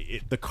like,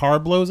 the car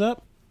blows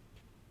up.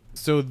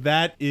 So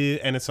that is,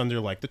 and it's under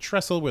like the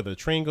trestle where the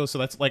train goes. So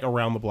that's like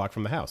around the block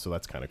from the house. So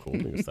that's kind of cool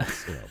because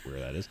that's where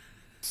that is.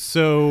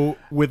 So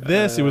with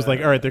this, it was like,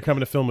 all right, they're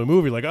coming to film a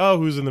movie. Like, oh,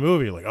 who's in the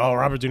movie? Like, oh,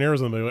 Robert De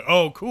Niro's in the movie. Like,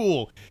 oh,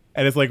 cool.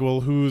 And it's like,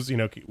 well, who's,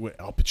 Al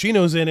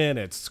Pacino's in it.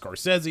 It's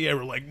Scorsese. And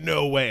we're like,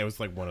 no way. It was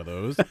like one of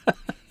those.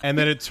 And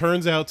then it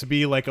turns out to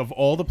be like, of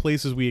all the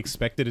places we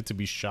expected it to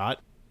be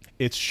shot,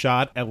 it's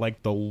shot at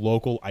like the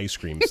local ice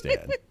cream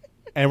stand.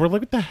 And we're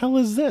like, what the hell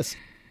is this?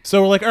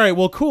 So we're like, all right,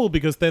 well, cool,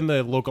 because then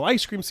the local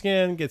ice cream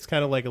stand gets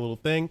kind of like a little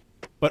thing.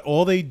 But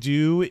all they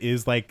do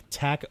is like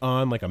tack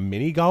on like a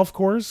mini golf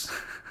course.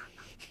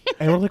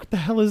 And we're like, what the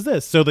hell is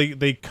this? So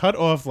they cut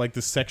off like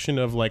the section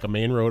of like a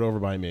main road over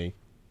by me.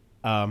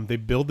 They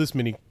build this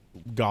mini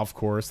golf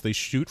course. They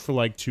shoot for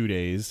like 2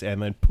 days,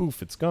 and then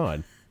poof, it's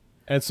gone.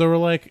 And so we're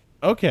like,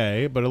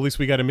 okay, but at least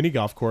we got a mini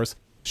golf course.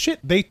 Shit,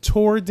 they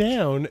tore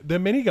down the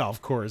mini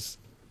golf course.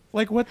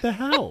 Like, what the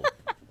hell?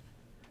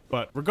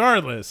 But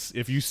regardless,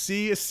 if you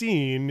see a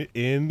scene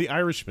in The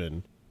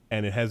Irishman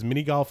and it has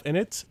mini golf in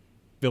it,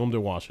 filmed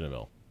in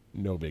Washingtonville.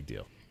 No big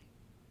deal.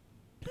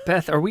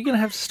 Beth, are we going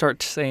to have to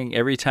start saying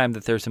every time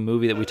that there's a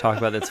movie that we talk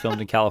about that's filmed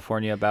in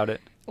California about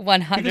it?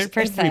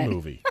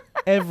 100%.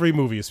 Every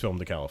movie is filmed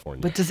in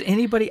California. But does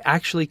anybody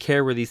actually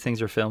care where these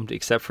things are filmed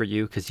except for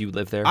you because you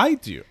live there? I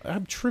do.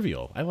 I'm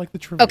trivial. I like the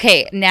trivia.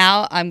 Okay,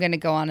 now I'm going to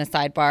go on a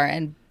sidebar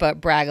and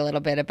brag a little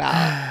bit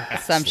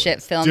about some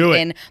shit filmed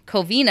in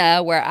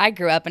Covina, where I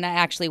grew up, and I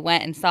actually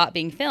went and saw it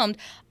being filmed.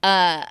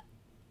 What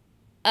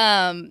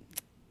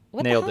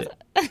Nailed it.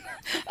 Why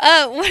can't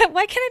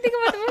I think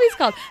of what the movie's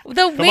called?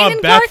 The Wayne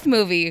and Garth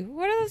movie.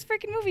 What are those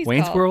freaking movies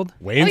Wayne's called? World?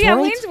 Wayne's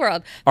World? Wayne's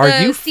World. Are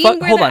you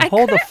hold on,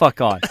 hold the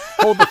fuck on.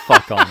 Hold the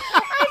fuck on. I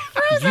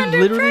froze You under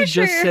literally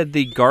pressure. just said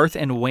the Garth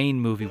and Wayne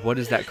movie. What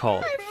is that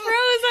called? I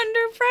froze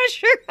under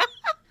pressure.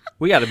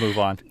 We got to move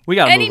on. We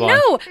got to move on.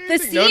 No, the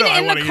scene I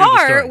in wanna the hear the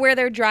car story. where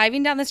they're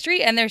driving down the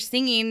street and they're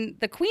singing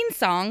the Queen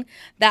song,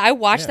 that I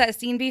watched that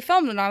scene be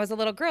filmed when I was a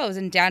little girl. It was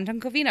in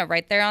downtown Covina,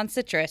 right there on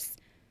Citrus.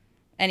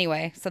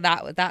 Anyway, so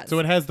that. So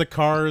it has the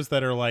cars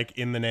that are like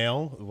in the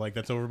nail, like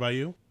that's over by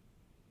you?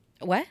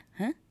 What?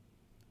 Huh?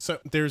 So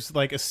there's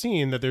like a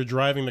scene that they're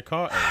driving the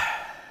car,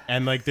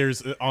 and like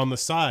there's on the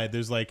side,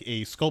 there's like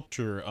a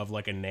sculpture of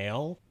like a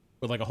nail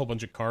with like a whole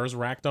bunch of cars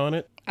racked on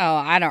it. Oh,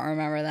 I don't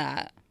remember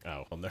that.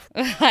 Oh, I'll never.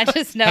 I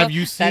just know. Have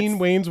you seen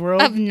Wayne's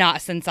World? I've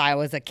not since I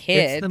was a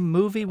kid. It's the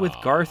movie with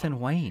Garth and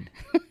Wayne.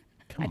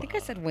 I think I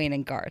said Wayne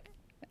and Garth.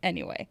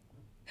 Anyway.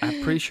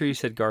 I'm pretty sure you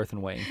said Garth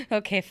and Wayne.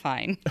 Okay,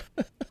 fine.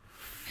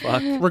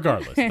 Fuck.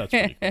 Regardless, that's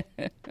pretty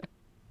cool.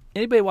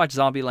 Anybody watch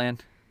Zombieland?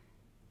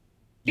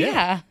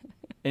 Yeah.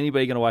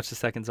 Anybody gonna watch the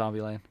second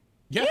Zombieland?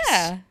 Yes.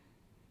 Yeah.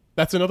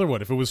 That's another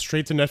one. If it was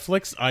straight to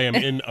Netflix, I am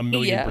in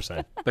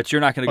 1,000,000%. But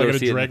you're not gonna Am I go going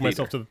see to it in drag the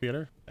myself theater. to the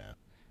theater? Yeah.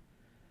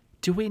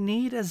 Do we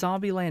need a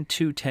Zombieland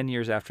 2 10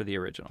 years after the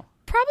original?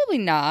 Probably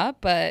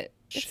not, but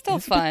it's still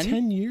Has it been fun.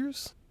 10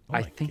 years? Oh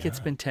I my think it's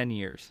God. been 10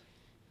 years.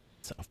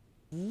 It's a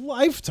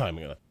lifetime.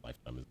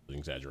 Lifetime is an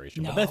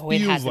exaggeration. No, but that it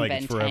feels hasn't like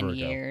been it's forever 10 ago.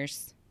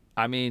 years.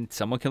 I mean,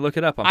 someone can look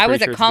it up. I was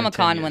pretty at sure it's been 10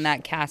 Comic-Con when years.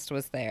 that cast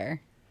was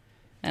there.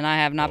 And I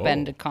have not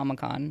been Oh. to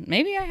Comic-Con.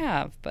 Maybe I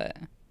have, but...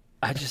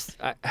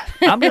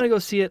 I'm going to go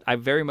see it. I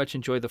very much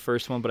enjoyed the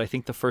first one, but I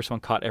think the first one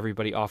caught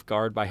everybody off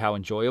guard by how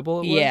enjoyable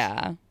it was.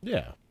 Yeah.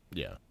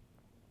 Yeah.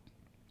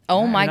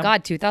 Oh my and I'm-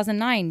 God,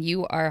 2009.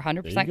 You are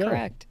 100% There you go.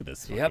 correct. Look at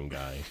this Yep. fucking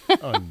guy.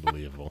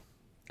 Unbelievable.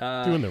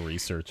 Doing the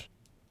research.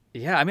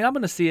 Yeah, I mean, I'm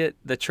going to see it.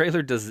 The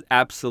trailer does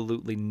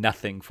absolutely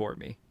nothing for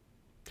me.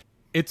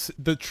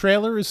 The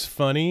trailer is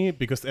funny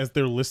because as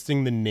they're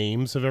listing the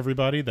names of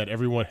everybody that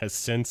everyone has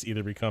since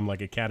either become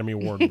like Academy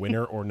Award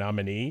winner or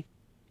nominee,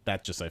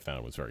 that just I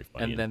found was very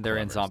funny. And then they're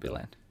in clever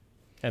Zombieland. still.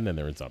 And then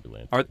they're in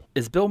Zombieland.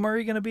 Is Bill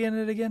Murray going to be in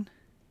it again?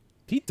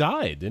 He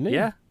died, didn't he?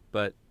 Yeah,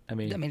 but I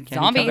mean can he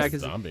come zombies. back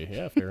as Zombie.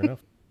 Yeah, fair enough.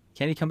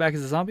 can he come back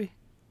as a zombie?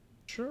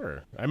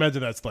 Sure. I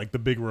imagine that's like the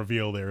big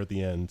reveal there at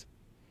the end.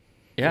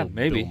 Yeah, Old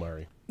maybe. Bill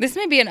Murray. This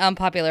may be an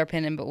unpopular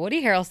opinion, but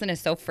Woody Harrelson is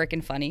so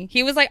freaking funny.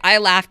 He was like, I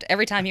laughed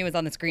every time he was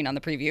on the screen on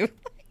the preview.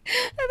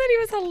 I thought he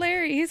was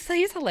hilarious.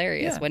 He's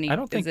hilarious Yeah, when he I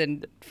don't is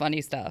think- in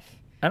funny stuff.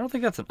 I don't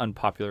think that's an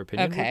unpopular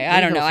opinion. Okay, Woody I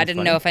don't know. I Harrelson's didn't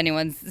funny. know if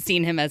anyone's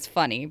seen him as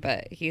funny,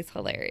 but he's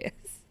hilarious.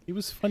 He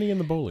was funny in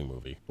the bowling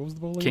movie. What was the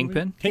bowling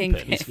Kingpin? movie?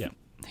 Kingpin. Kingpin.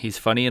 Yeah. He's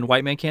funny in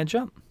White Man Can't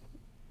Jump.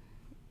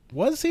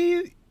 Was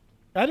he?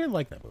 I didn't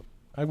like that movie.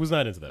 I was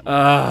not into that movie.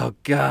 Oh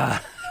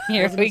God.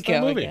 Here Wasn't we his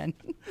style go movie. again.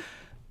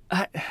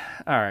 All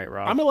right,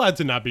 Rob. I'm allowed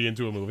to not be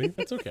into a movie.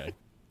 That's okay.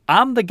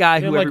 I'm the guy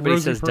Yeah, who like everybody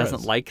Rosie says Perez.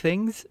 doesn't like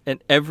things,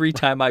 and every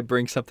time I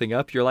bring something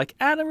up, you're like,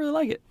 I don't really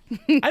like it.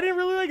 I didn't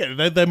really like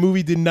it. That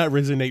movie did not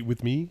resonate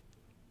with me.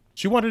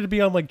 She wanted to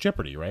be on like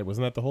Jeopardy, right?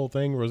 Wasn't that the whole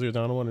thing? Rosie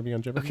O'Donnell wanted to be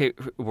on Jeopardy.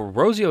 Okay, well,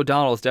 Rosie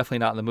O'Donnell is definitely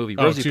not in the movie.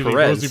 Oh, Rosie excuse me,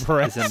 Perez Rosie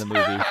Perez. is in the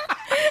movie.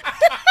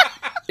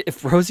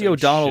 If Rosie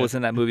O'Donnell shit. was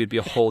in that movie, it'd be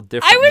a whole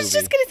different I was movie.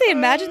 just going to say,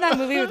 imagine that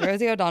movie with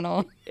Rosie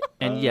O'Donnell.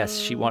 And yes,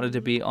 she wanted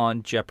to be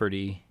on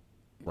Jeopardy.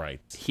 Right.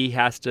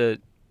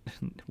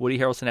 Woody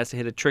Harrelson has to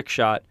hit a trick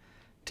shot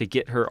to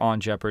get her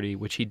on Jeopardy,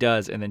 which he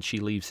does, and then she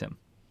leaves him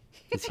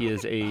because he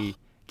is a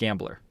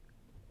gambler.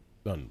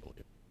 Unbelievable.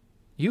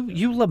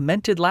 You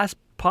lamented last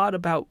pod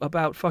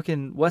about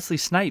fucking Wesley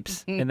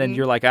Snipes, and then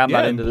you're like, I'm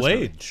not and into this Blade,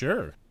 movie.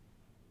 sure.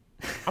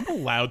 I'm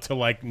allowed to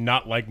like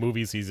not like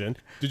movies he's in.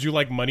 Did you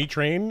like Money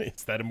Train?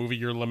 Is that a movie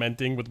you're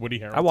lamenting with Woody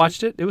Harrelson? I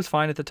watched it. It was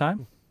fine at the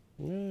time.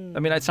 I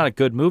mean, it's not a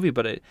good movie,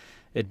 but it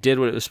did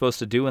what it was supposed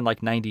to do in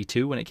like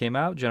 92 when it came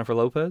out. Jennifer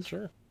Lopez.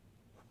 Sure.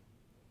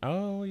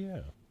 Oh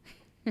yeah.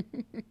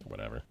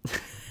 Whatever.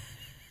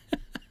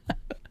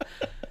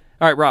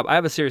 All right, Rob, I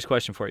have a serious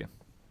question for you.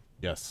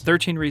 Yes.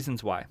 13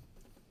 Reasons Why.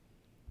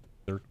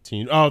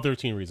 13. Oh,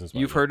 13 Reasons Why.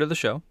 You've heard of the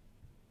show.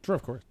 Sure,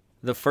 of course.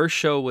 The first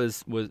show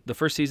was the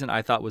first season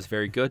I thought was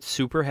very good,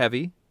 super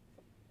heavy.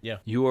 Yeah.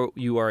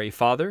 You are a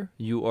father.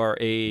 You are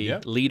a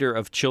leader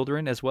of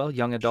children as well,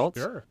 young adults.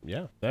 Sure.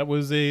 Yeah. That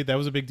was a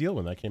big deal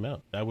when that came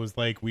out. That was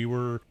like we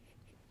were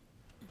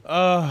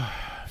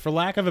for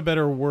lack of a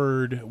better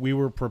word, we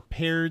were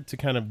prepared to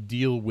kind of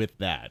deal with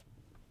that.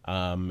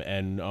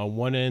 And on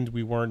one end,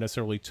 we weren't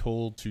necessarily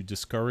told to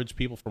discourage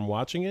people from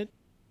watching it.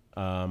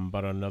 But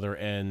on another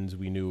end,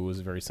 we knew it was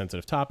a very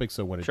sensitive topic.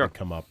 So when it did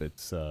come up,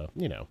 it's,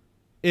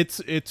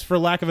 it's for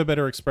lack of a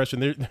better expression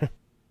there.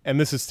 And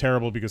this is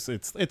terrible because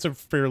it's a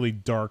fairly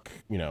dark,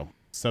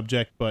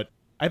 subject, but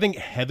I think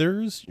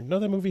Heathers, you know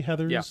that movie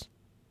Heathers? Yeah.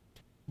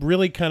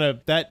 Really kind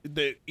of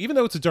even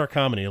though it's a dark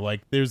comedy,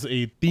 like there's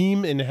a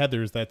theme in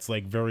Heathers that's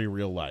like very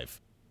real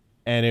life.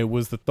 And it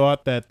was the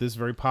thought that this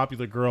very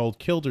popular girl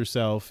killed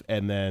herself,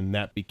 and then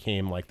that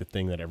became like the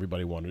thing that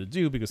everybody wanted to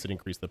do because it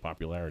increased the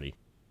popularity.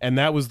 And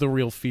that was the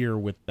real fear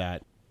with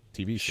that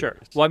TV series. Sure.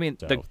 Well, I mean,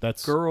 So the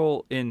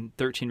girl in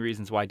 13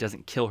 Reasons Why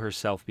doesn't kill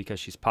herself because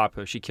she's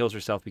popular. She kills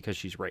herself because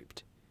she's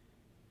raped.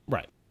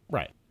 Right.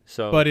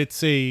 So, But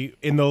it's in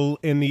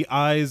the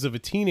eyes of a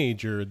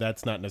teenager,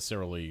 that's not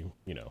necessarily,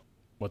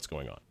 what's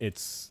going on.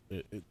 It's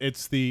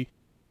the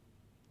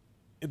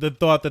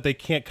thought that they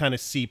can't kind of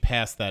see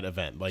past that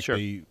event. Like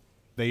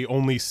they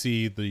only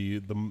see the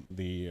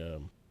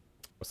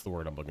what's the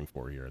word I'm looking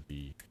for here?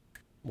 The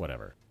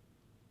whatever.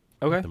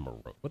 okay.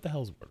 What the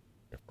hell's the word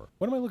I'm looking for?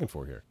 What am I looking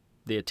for here?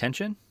 The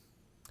attention?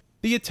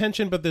 The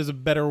attention, but there's a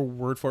better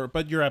word for it.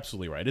 But you're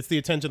absolutely right. It's the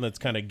attention that's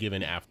kind of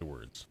given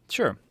afterwards.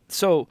 Sure.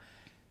 So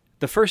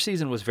the first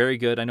season was very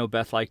good. I know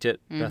Beth liked it.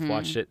 Beth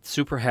watched it.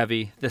 Super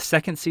heavy. The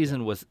second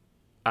season was,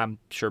 I'm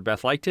sure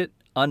Beth liked it.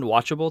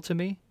 unwatchable to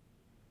me.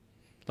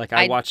 Like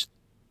I watched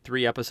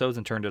 3 episodes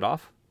and turned it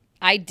off.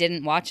 I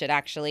didn't watch it,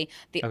 actually.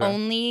 The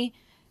only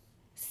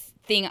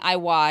thing I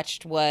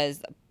watched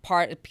was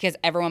because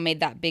everyone made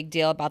that big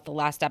deal about the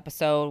last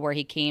episode where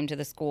he came to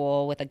the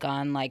school with a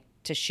gun, like,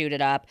 to shoot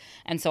it up.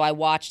 And so I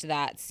watched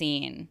that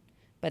scene,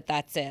 but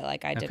that's it.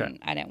 Like, I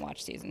didn't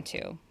watch season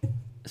 2.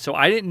 So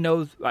I didn't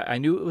know. I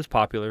knew it was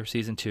popular,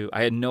 season 2.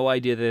 I had no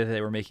idea that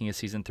they were making a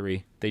season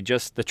 3.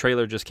 The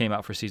trailer just came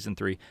out for season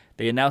 3.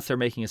 They announced they're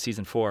making a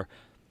season 4.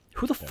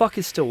 Who the fuck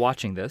is still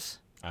watching this?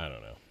 I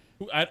don't know.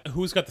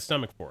 Who's got the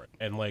stomach for it?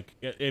 And like,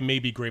 it may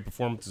be great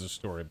performances or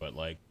story, but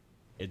like,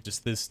 it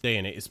just this day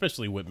and age,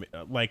 especially with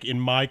like in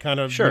my kind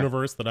of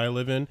universe that I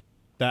live in,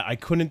 that I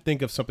couldn't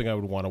think of something I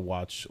would want to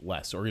watch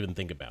less or even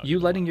think about. You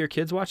letting your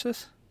kids watch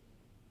this?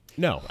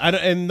 No,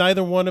 and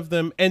neither one of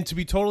them. And to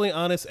be totally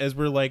honest, as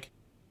we're like,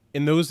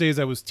 in those days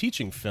I was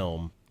teaching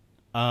film,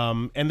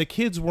 and the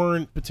kids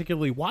weren't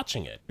particularly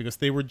watching it because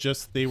they were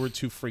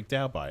too freaked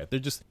out by it. They're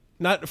just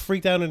not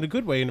freaked out in a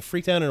good way, and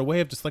freaked out in a way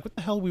of just like, what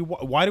the hell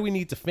why do we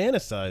need to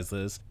fantasize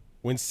this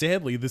when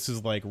sadly this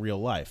is like real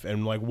life,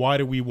 and like why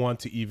do we want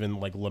to even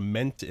like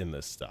lament in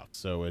this stuff?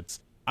 So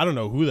I don't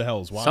know who the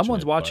hell is watching.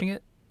 Someone's watching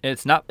it. And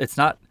it's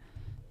not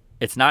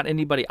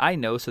anybody I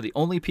know. So the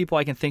only people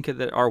I can think of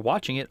that are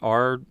watching it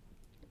are,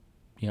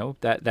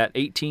 that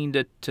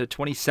 18 to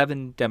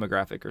 27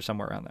 demographic or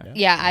somewhere around there.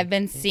 Yeah, I've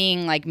been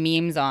seeing like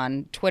memes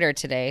on Twitter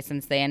today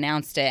since they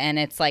announced it, and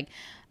it's like,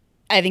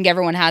 I think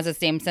everyone has the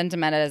same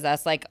sentiment as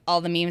us. Like,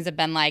 all the memes have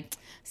been like,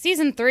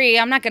 season 3,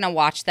 I'm not going to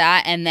watch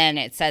that. And then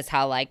it says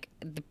how, like,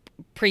 the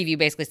preview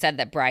basically said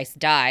that Bryce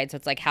died. So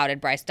it's like, how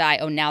did Bryce die?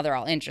 Oh, now they're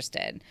all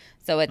interested.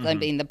 So it's, I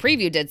mean, the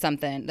preview did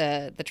something.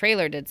 The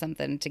trailer did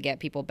something to get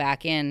people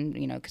back in,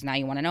 because now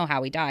you want to know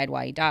how he died,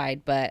 why he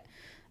died. But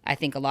I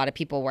think a lot of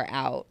people were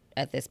out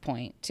at this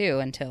point, too,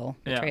 until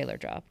the trailer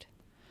dropped.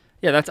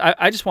 Yeah,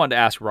 I just wanted to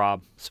ask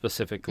Rob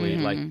specifically,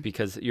 like,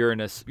 because you're in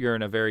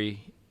a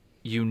very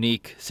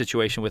unique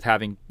situation with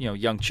having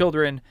young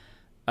children,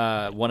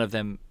 one of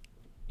them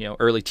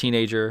early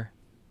teenager,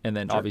 and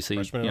then obviously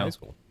high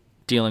school.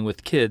 Dealing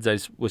with kids. I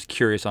just was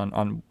curious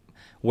on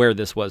where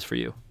this was for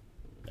you.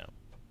 No,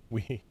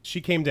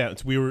 she came down.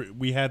 So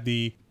we had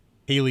the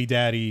Haley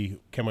Daddy,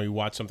 can we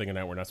watch something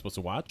tonight we're not supposed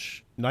to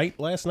watch night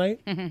last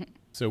night.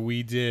 So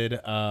we did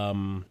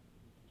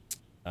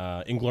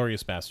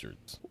Inglourious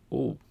Bastards.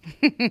 Ooh.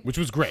 Which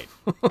was great,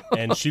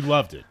 and she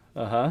loved it.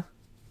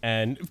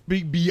 And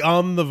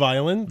beyond the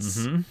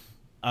violence,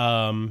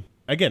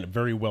 again, a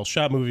very well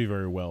shot movie,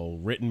 very well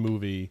written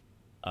movie.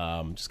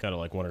 Just kind of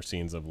like one of her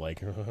scenes of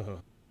like,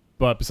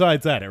 but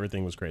besides that,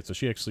 everything was great. So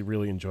she actually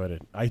really enjoyed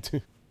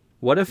it.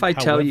 What if I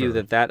tell you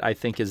that I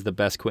think is the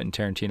best Quentin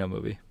Tarantino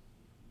movie?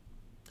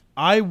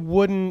 I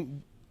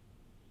wouldn't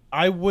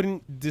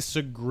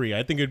disagree.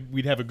 I think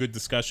we'd have a good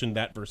discussion,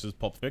 that versus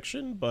Pulp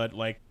Fiction, but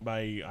like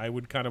I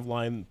would kind of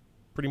line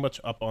pretty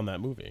much up on that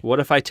movie. What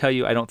if I tell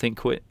you I don't think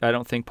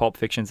Pulp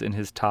Fiction's in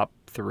his top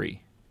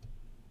 3?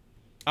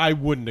 I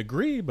wouldn't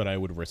agree, but I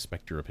would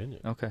respect your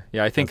opinion. Okay.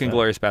 Yeah, I think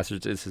Inglourious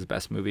Bastards is his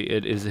best movie.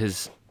 It is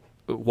his.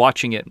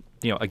 Watching it,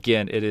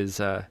 again, it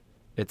is.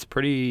 It's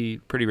pretty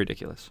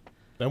ridiculous.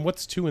 Then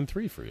what's 2 and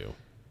 3 for you?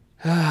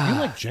 You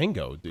like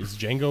Django? Is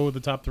Django the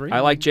top 3? I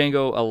like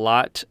Django a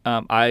lot.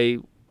 I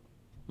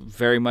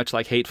very much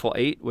like Hateful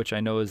Eight, which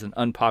I know is an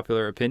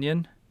unpopular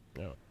opinion.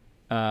 Yeah.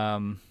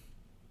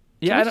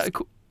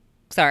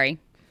 Sorry.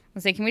 I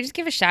was like, can we just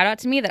give a shout out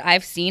to me that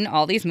I've seen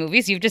all these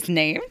movies you've just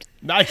named?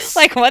 Nice.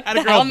 Like, what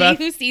the hell, me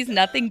who sees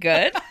nothing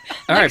good?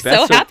 All right,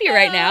 Beth, so happy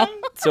right now.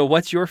 So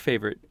what's your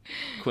favorite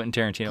Quentin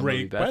Tarantino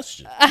movie, Beth? Great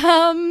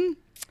question.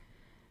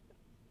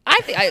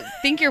 I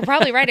think you're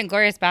probably right.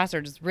 Inglourious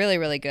Bastards is really,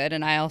 really good,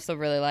 and I also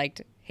really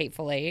liked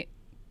Hateful Eight.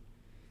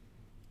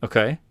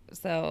 Okay.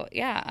 So,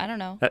 yeah, I don't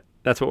know.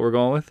 That's what we're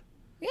going with?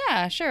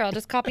 Yeah, sure. I'll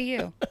just copy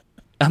you.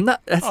 I'm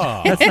not. That's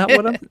not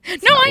what I'm.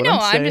 No, I know.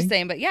 I'm just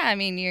saying, but yeah, I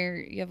mean,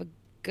 you have a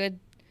good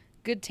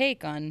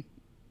take on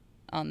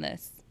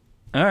this.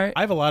 All right.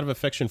 I have a lot of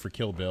affection for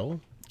Kill Bill.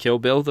 Kill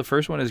Bill, the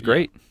first one is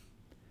great.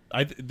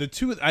 I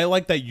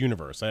like that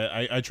universe.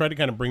 I try to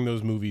kind of bring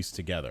those movies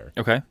together.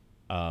 Okay.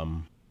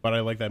 But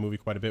I like that movie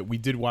quite a bit. We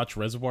did watch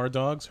Reservoir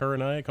Dogs, her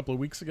and I, a couple of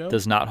weeks ago.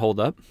 Does not hold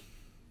up.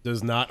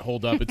 Does not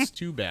hold up. It's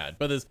too bad.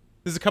 But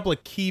there's a couple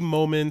of key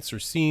moments or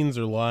scenes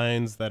or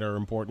lines that are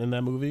important in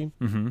that movie.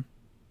 Mm-hmm.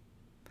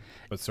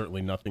 But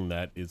certainly nothing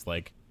that is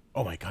like,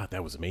 oh my God,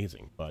 that was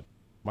amazing. But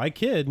my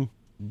kid,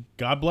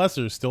 God bless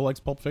her, still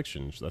likes Pulp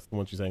Fiction. That's the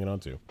one she's hanging on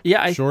to.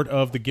 Yeah. Short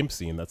of the Gimp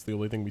scene. That's the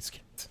only thing we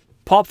skipped.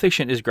 Pulp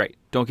Fiction is great.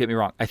 Don't get me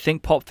wrong. I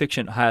think Pulp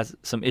Fiction has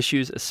some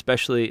issues,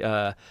 especially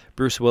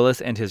Bruce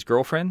Willis and his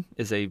girlfriend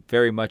is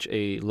very much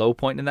a low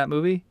point in that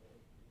movie.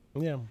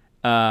 Yeah.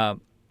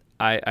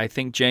 I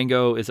think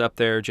Django is up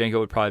there. Django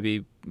would probably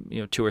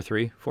be 2 or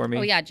 3 for me.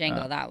 Oh yeah,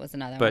 Django. That was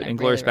another but one.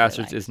 But Inglourious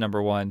Bastards is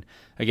number 1.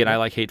 Again, I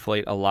like Hateful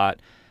Eight a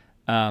lot.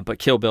 But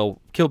Kill Bill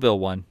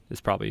 1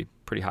 is probably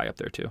pretty high up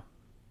there too.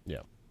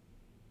 Yeah.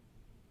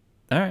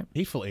 All right.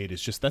 Hateful Eight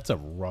is that's a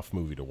rough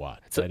movie to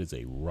watch. That is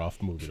a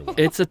rough movie to watch.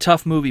 It's a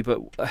tough movie, but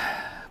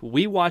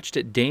we watched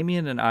it.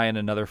 Damien and I and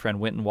another friend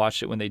went and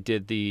watched it when they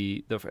did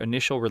the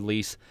initial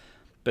release,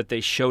 but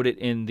they showed it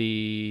in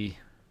the,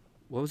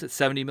 what was it,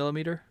 70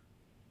 millimeter?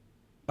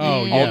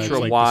 Oh, yeah. Ultra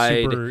it's like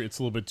wide. It's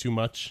a little bit too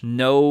much.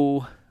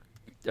 No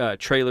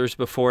trailers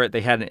before it.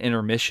 They had an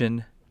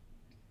intermission.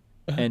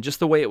 And just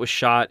the way it was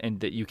shot and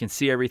that you can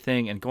see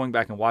everything, and going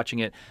back and watching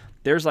it,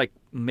 there's like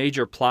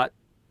major plot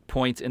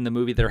points in the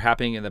movie that are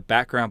happening in the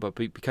background, but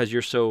because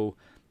you're so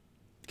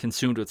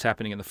consumed with what's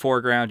happening in the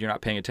foreground, you're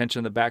not paying attention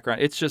in the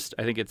background. It's just,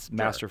 I think it's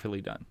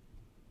masterfully done.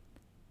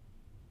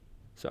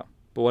 So,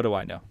 but what do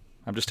I know?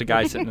 I'm just a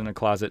guy sitting in a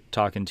closet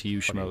talking to you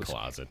schmoes.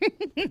 Closet.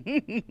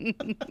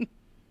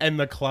 And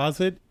the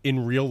closet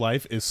in real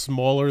life is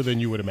smaller than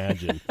you would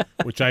imagine,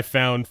 which I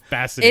found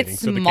fascinating.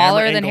 It's so the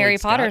smaller camera than angle Harry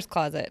it's Potter's got-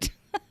 closet.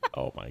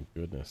 Oh my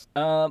goodness.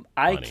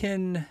 I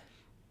can,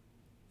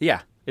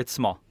 yeah, it's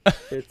small.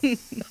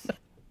 It's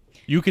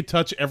You could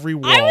touch every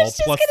wall I was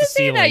just plus gonna the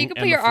say ceiling that you could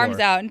put and your the arms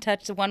floor. out and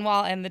touch one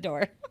wall and the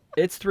door.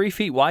 it's 3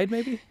 feet wide,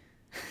 maybe.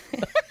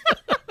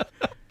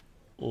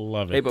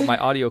 Love it. Hey, but my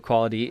audio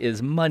quality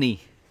is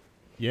money.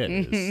 Yeah,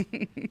 it is.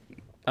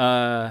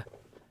 All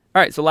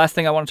right, so last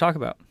thing I want to talk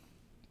about.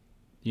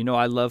 You know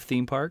I love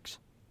theme parks.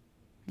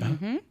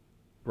 Mm-hmm.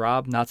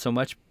 Rob, not so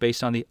much,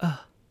 based on the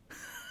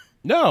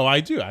No, I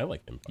do. I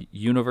like them.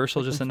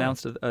 Universal just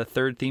announced a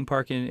third theme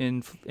park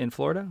in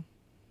Florida.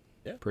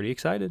 Yeah. Pretty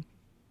excited.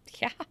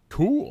 Yeah.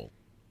 Cool.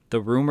 The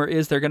rumor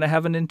is they're going to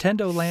have a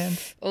Nintendo Land.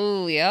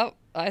 Oh, yep.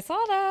 I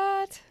saw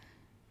that.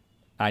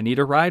 I need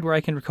a ride where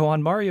I can go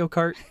on Mario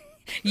Kart.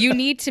 You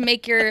need to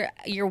make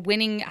your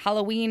winning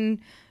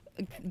Halloween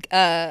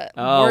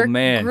Oh, work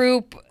man.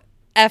 group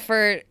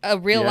effort a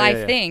real Yeah, life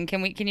yeah. thing.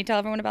 Can you tell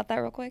everyone about that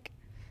real quick?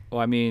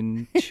 Well, I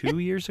mean, 2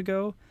 years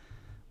ago,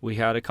 we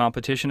had a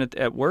competition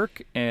at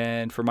work,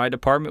 and for my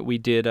department, we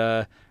did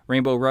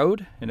Rainbow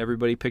Road, and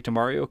everybody picked a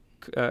Mario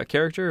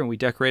character, and we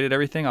decorated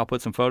everything. I'll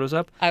put some photos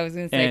up. I was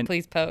going to say, And-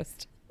 please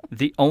post.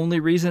 The only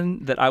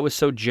reason that I was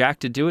so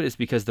jacked to do it is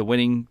because the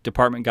winning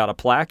department got a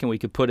plaque, and we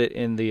could put it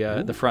in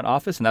the front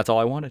office, and that's all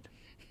I wanted.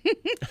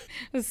 It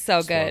was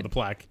so Slow good. the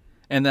plaque.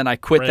 And then I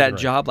quit that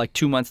Right. job like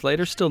 2 months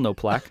later, still no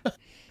plaque.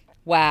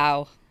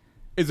 Wow.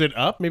 Is it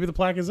up? Maybe the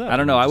plaque is up. I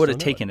don't know. I just would have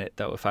don't know taken it,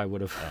 though, if I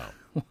would have.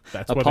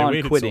 That's why they Upon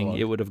waited quitting, so long.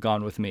 it would have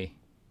gone with me.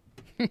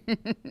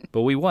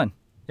 But we won.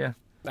 Yeah.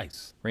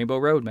 Nice. Rainbow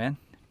Road, man.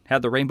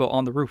 Had the rainbow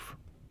on the roof.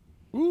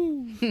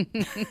 Ooh.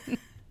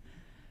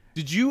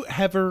 Did you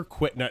ever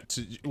quit? Not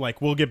to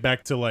like. We'll get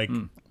back to like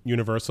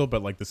Universal,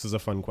 but like this is a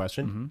fun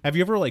question. Mm-hmm. Have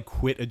you ever like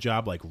quit a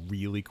job? Like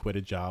really quit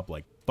a job?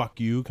 Like fuck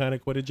you, kind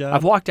of quit a job?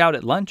 I've walked out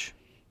at lunch.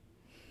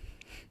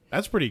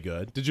 That's pretty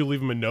good. Did you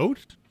leave him a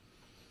note?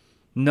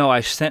 No,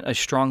 I sent a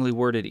strongly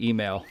worded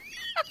email.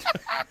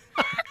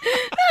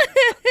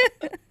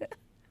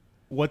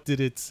 What did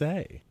it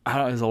say? I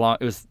don't know,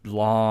 it was a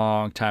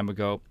long time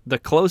ago. The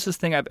closest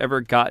thing I've ever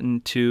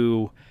gotten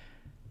to,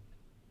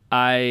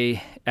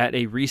 I at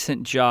a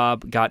recent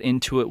job got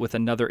into it with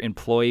another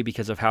employee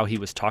because of how he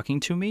was talking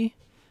to me.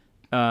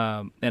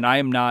 And I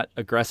am not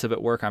aggressive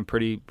at work. I'm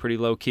pretty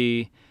low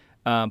key.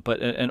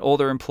 But an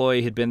older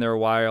employee had been there a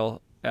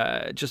while,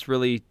 just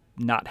really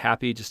not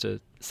happy, just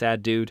a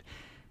sad dude.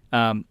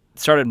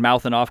 Started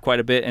mouthing off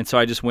quite a bit, and so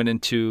I just went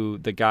into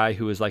the guy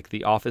who was like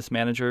the office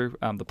manager,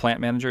 the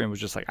plant manager, and was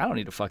just like, I don't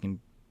need to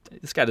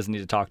this guy doesn't need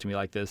to talk to me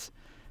like this.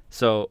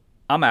 So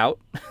I'm out.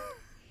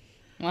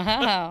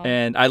 Wow.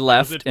 And I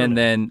left, and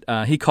then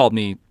he called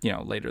me,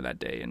 later that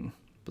day and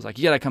was like,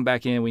 you gotta come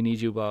back in, we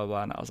need you, blah, blah,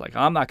 blah. And I was like,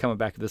 I'm not coming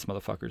back if this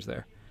motherfucker's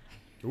there.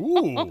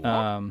 Ooh.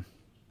 And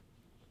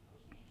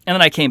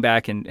then I came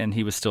back, and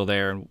he was still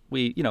there, and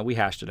we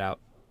hashed it out.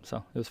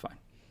 So it was fine.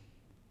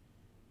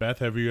 Beth,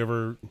 have you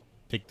ever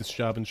take this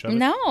job and shove it?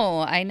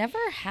 No, I never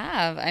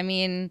have. I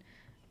mean,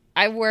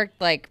 I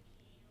worked like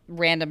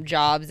random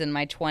jobs in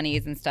my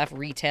 20s and stuff,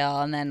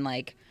 retail, and then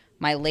like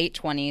my late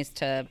 20s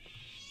to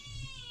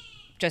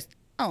just,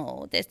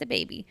 there's the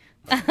baby.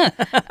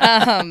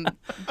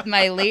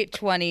 My late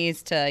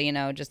 20s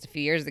to, just a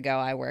few years ago,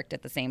 I worked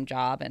at the same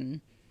job,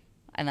 and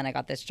then I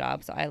got this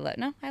job. So I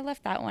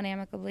left that one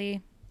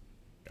amicably.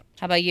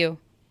 How about you?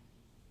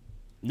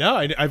 No,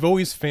 I've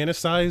always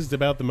fantasized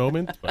about the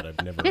moment, but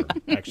I've never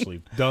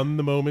actually done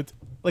the moment.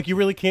 Like, you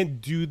really can't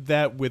do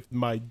that with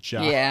my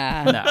job.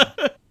 Yeah.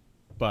 No.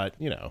 But,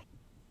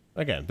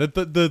 again,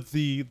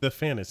 the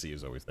fantasy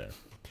is always there.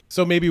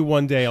 So maybe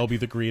one day I'll be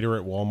the greeter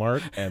at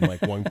Walmart, and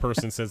like one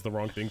person says the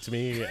wrong thing to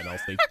me, and I'll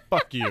say,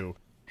 fuck you.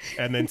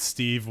 And then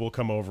Steve will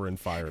come over and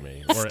fire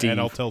me. And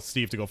I'll tell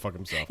Steve to go fuck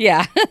himself.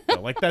 Yeah.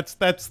 Like, that's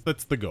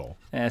the goal.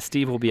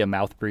 Steve will be a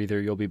mouth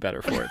breather. You'll be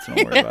better for it, so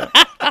don't worry about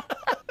it.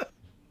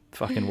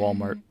 Fucking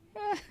Walmart.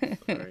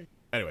 Right.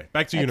 Anyway,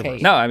 back to Okay.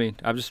 Universal. No, I mean,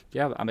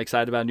 I'm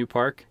excited about a new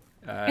park.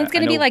 And it's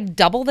going to be like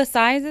double the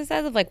size, it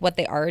says, of like what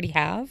they already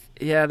have.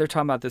 Yeah, they're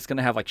talking about this going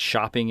to have like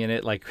shopping in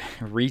it, like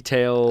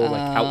retail,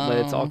 like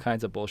outlets, all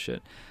kinds of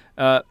bullshit.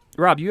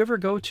 Rob, you ever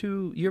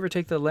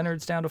take the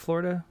Leonards down to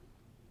Florida?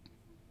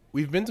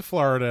 We've been to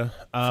Florida.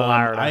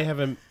 Florida. I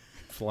haven't.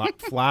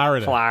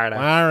 Florida.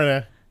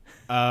 Florida.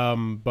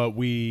 But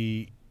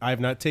we I have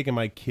not taken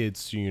my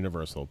kids to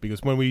Universal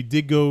because when we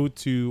did go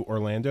to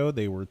Orlando,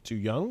 they were too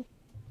young.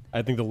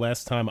 I think the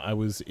last time I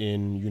was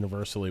in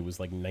Universal, it was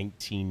like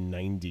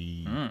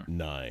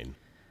 1999.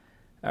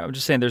 I'm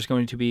just saying there's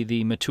going to be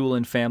the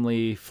Matulin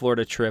family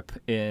Florida trip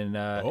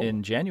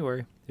in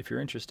January, if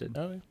you're interested.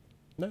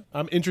 No,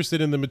 I'm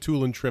interested in the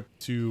Matulin trip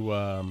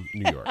to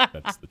New York.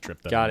 That's the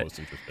trip that I'm most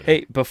interested in.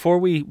 Hey, before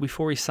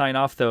we sign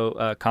off,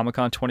 though,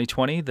 Comic-Con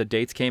 2020, the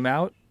dates came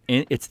out.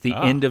 It's the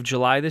end of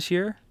July this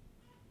year.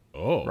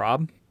 Oh.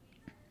 Rob?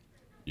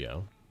 Yeah.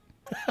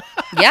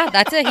 Yeah,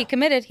 that's it. He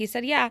committed. He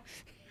said, yeah.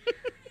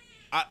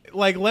 I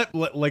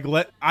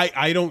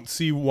don't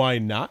see why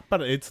not,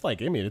 but it's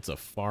like, I mean, it's a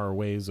far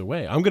ways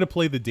away. I'm going to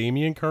play the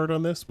Damien card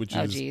on this, which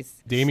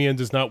is Damien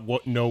does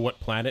not know what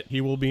planet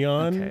he will be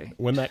on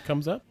when that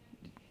comes up.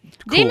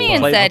 Cool.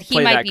 Damien said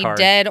he might be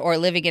dead or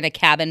living in a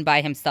cabin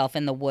by himself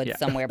in the woods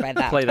somewhere by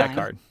that Play time. that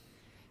card.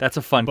 That's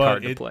a fun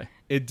card to play.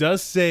 It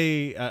does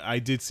say, I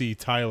did see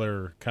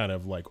Tyler kind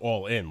of like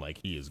all in, like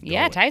he is going.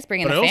 Yeah, Ty's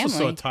bringing the family. But I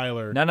also saw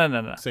Tyler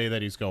no. say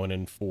that he's going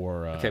in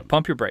for... okay,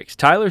 pump your brakes.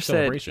 Tyler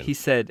said,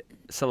 Celebration.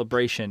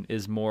 Celebration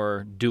is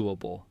more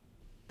doable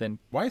than...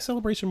 Why is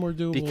Celebration more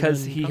doable?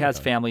 Because he has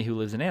family who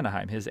lives in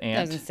Anaheim. His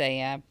aunt... Doesn't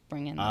say,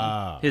 bring in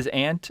them. His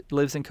aunt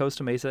lives in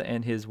Costa Mesa,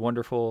 and his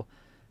wonderful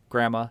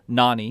grandma,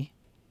 Nani,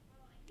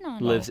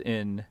 lives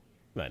in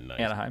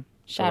Anaheim.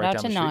 Shout out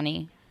to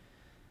Nani.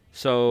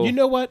 So... You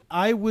know what?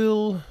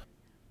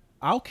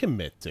 I'll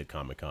commit to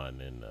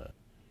Comic-Con in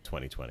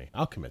 2020.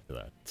 I'll commit to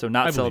that. So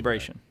not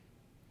Celebration.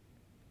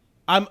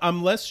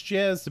 I'm less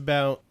jazzed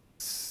about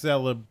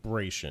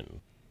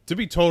Celebration. To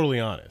be totally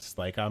honest,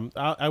 like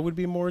I would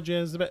be more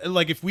jazzed about,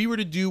 like, if we were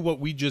to do what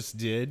we just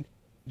did,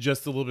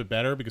 just a little bit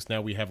better, because now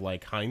we have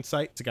like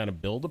hindsight to kind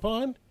of build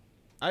upon.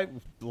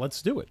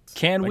 Let's do it.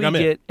 Can we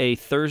get a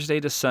Thursday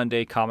to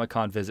Sunday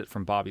Comic-Con visit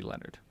from Bobby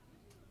Leonard?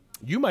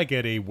 You might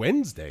get a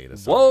Wednesday to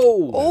Sunday.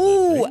 Whoa!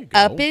 Oh,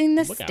 upping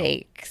the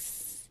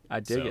stakes. I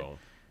dig it.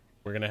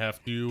 We're gonna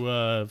have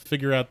to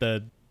figure out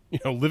that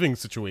living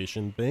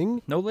situation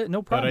thing. No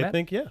problem. But I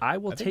think I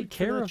will take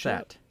care of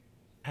that.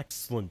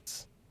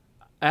 Excellent.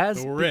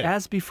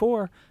 As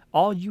before,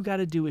 all you got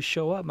to do is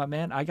show up, my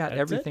man. I got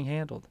everything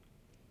handled.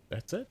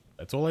 That's it.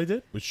 That's all I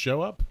did was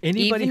show up.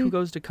 Anybody who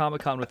goes to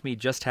Comic-Con with me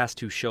just has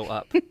to show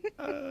up.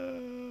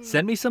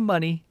 Send me some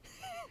money.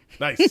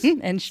 Nice.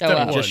 And show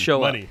up. Just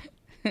show money.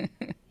 up.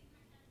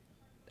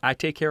 I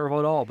take care of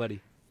it all, buddy.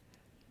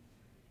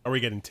 Are we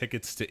getting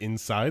tickets to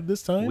inside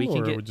this time? We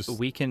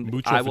can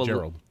mooch off of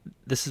Gerald?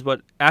 This is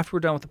what, after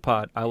we're done with the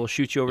pod, I will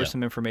shoot you over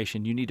some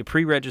information. You need to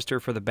pre-register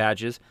for the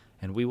badges,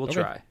 and we will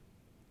try.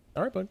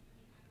 All right, bud.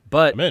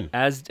 But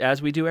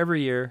as we do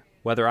every year,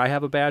 whether I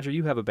have a badge or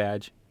you have a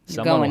badge,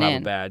 someone will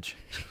have a badge,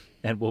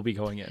 and we'll be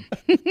going in.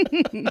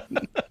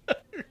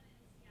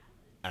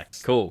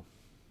 Excellent. Cool.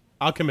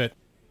 I'll commit.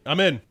 I'm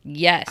in.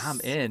 Yes.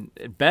 I'm in.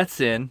 Beth's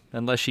in,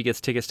 unless she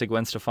gets tickets to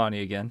Gwen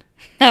Stefani again.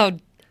 Oh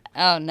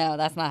no,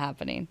 that's not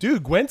happening.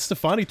 Dude, Gwen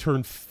Stefani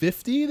turned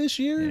 50 this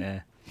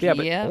year? Yeah,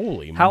 but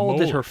holy how old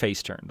moly. did her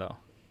face turn, though?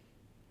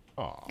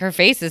 Oh. Her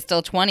face is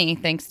still 20,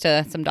 thanks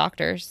to some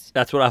doctors.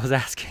 That's what I was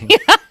asking.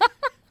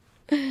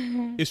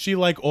 Is she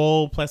like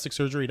all plastic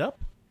surgery'd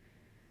up?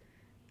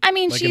 I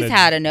mean, she's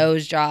had a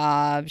nose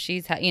job.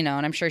 She's had, and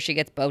I'm sure she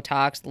gets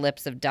Botox.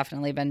 Lips have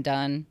definitely been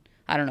done.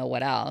 I don't know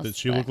what else. Does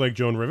she look like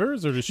Joan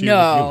Rivers, or does she?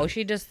 No,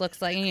 she just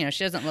looks like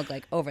she doesn't look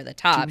like over the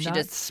top. Do she not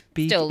just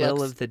speak still ill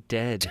looks, of the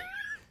dead.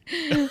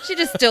 She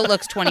just still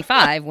looks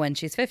 25 when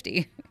she's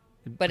 50.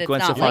 But it's Gwen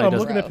not Stefani like I'm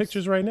looking gross. at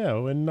pictures right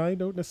now, and I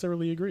don't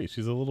necessarily agree.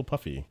 She's a little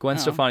puffy. Gwen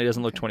Stefani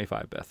doesn't look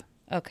 25, Beth.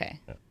 Okay.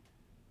 Yeah.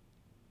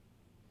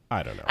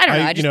 I don't know.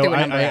 I just threw a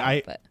number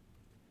out. But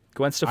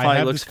Gwen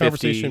Stefani looks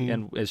 50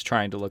 and is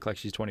trying to look like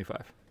she's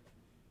 25.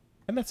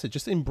 And that's it.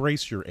 Just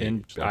embrace your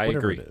age. I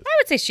agree. It is. I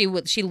would say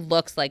she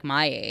looks like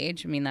my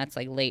age. I mean, that's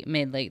like late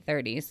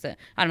 30s. So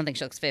I don't think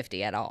she looks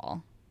 50 at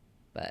all.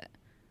 But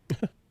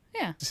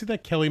yeah. Did you see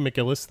that Kelly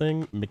McGillis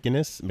thing?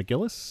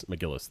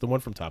 McGillis, the one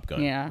from Top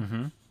Gun. Yeah.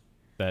 Mm-hmm.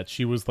 That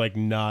she was like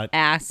not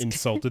Asked.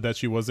 insulted that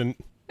she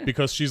wasn't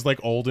because she's like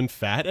old and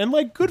fat, and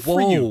like good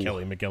for you,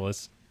 Kelly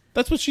McGillis.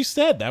 That's what she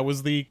said. That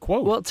was the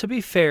quote. Well, to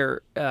be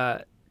fair,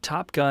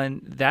 Top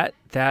Gun, that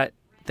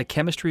the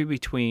chemistry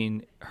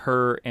between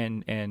her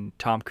and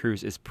Tom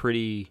Cruise is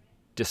pretty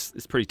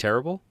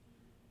terrible.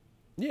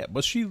 Yeah,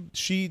 but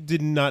she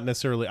did not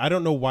necessarily. I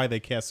don't know why they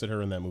casted her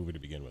in that movie to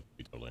begin with. To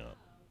be totally honest,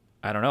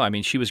 I don't know. I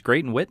mean, she was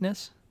great in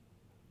Witness,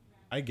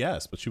 I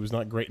guess, but she was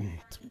not great in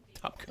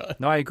Top Gun.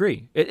 No, I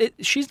agree.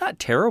 She's not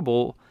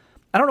terrible.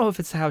 I don't know if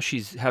it's how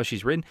she's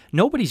written.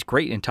 Nobody's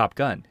great in Top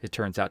Gun, it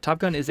turns out. Top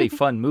Gun is a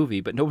fun movie,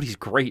 but nobody's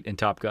great in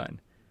Top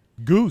Gun.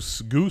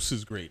 Goose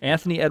is great.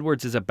 Anthony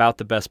Edwards is about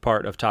the best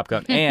part of Top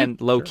Gun, and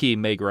low-key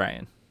Meg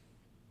Ryan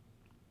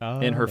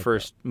in her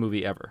first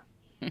movie ever.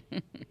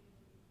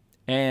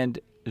 And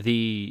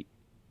the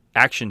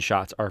action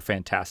shots are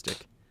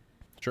fantastic.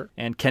 Sure.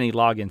 And Kenny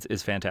Loggins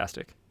is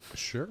fantastic.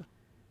 Sure.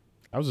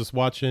 I was just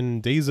watching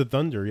Days of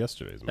Thunder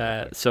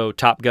yesterday. So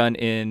Top Gun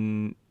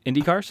in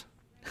Indy cars?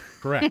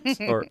 Correct.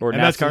 or And NASCAR.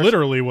 that's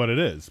literally what it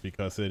is,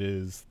 because it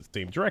is the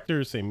same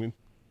director,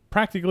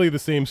 practically the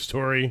same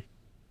story.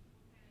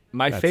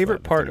 My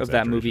favorite part of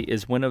that movie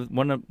is one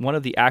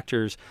of the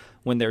actors,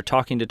 when they're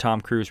talking to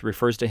Tom Cruise,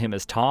 refers to him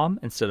as Tom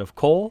instead of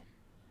Cole,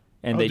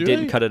 and they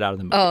didn't cut it out of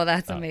the movie. Oh,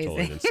 that's amazing.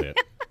 Totally didn't say it.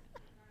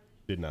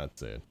 Did not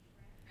say it.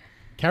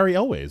 Carrie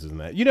Elways, isn't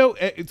that? You know,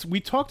 we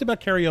talked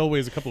about Carrie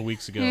Elways a couple of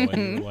weeks ago, and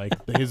you were like,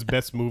 his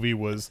best movie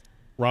was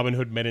Robin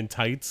Hood Men in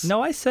Tights.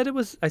 No, I said it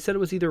was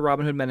either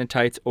Robin Hood Men in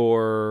Tights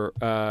or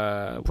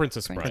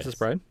Princess Bride. Princess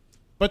Bride.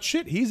 But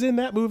shit, he's in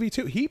that movie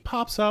too. He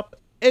pops up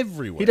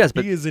everywhere. He does,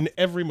 but he is in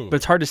every movie. But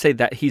it's hard to say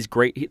that he's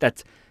great.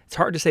 It's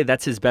hard to say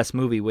that's his best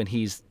movie when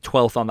he's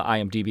 12th on the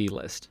IMDb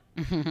list.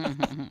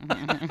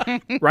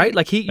 Right?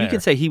 Like you can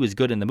say he was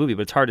good in the movie,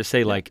 but it's hard to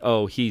say like,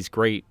 oh, he's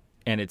great,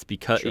 and it's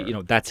because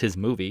that's his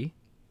movie.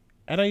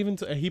 And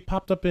he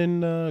popped up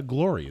in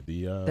Glory,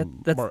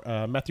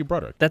 the Matthew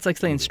Broderick. That's like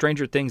saying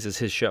Stranger Things is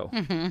his show.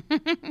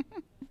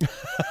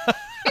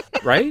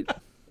 Right?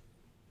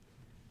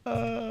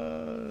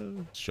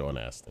 Sean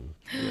Astin.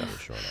 Yeah,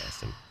 Sean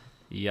Astin.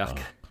 Yuck.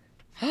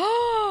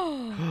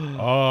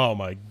 Oh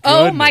my goodness.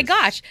 Oh my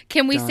gosh.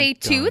 Can we say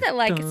too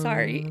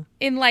that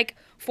in like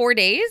 4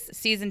 days,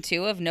 season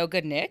 2 of No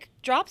Good Nick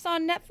drops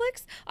on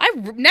Netflix?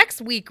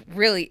 Next week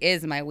really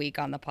is my week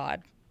on the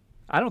pod.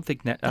 I don't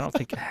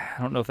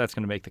know if that's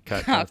going to make the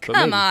cut. Oh,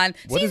 come on.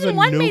 Season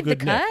 1 made the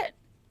cut.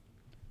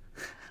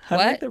 I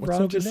like that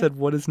Rob just said,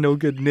 "What is No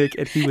Good Nick?"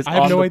 and he was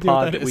on the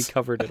pod that we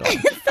covered it on.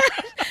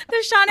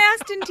 The Sean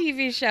Astin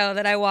TV show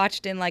that I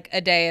watched in like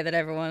a day that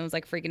everyone was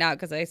like freaking out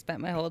because I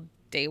spent my whole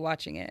day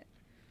watching it.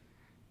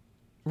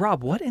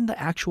 Rob, what in the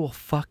actual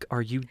fuck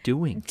are you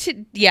doing?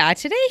 Today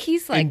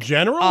he's like in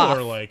general off.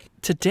 Or like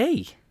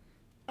today.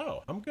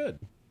 Oh, I'm good.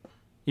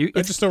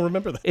 I just don't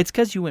remember that. It's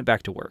because you went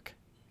back to work.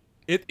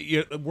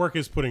 Work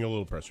is putting a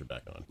little pressure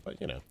back on,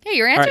 but you know. Hey,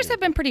 your answers have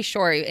been pretty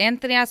short.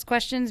 Anthony asks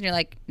questions, and you're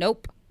like,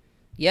 "Nope,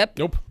 yep,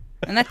 nope,"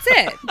 and that's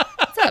it.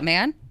 What's up,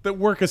 man? The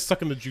work is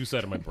sucking the juice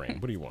out of my brain.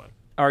 What do you want?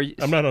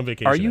 I'm not on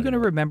vacation. Are you going to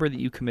remember that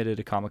you committed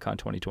to Comic-Con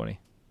 2020?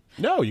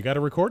 No, you got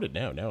to record it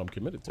now. Now I'm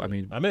committed to it. I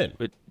mean, I'm in.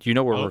 But you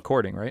know we're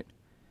recording, right?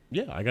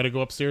 Yeah, I got to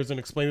go upstairs and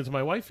explain it to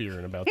my wife here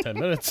in about 10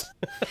 minutes.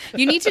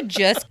 You need to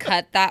just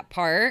cut that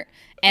part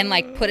and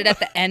like put it at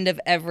the end of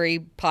every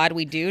pod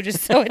we do,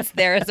 just so it's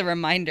there as a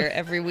reminder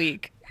every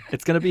week.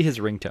 It's going to be his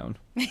ringtone.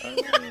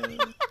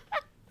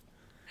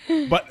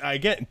 But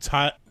again,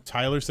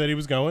 Tyler said he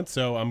was going,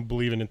 so I'm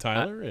believing in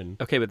Tyler.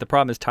 Okay, but the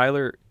problem is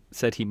Tyler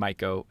said he might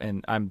go,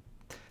 and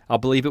I'll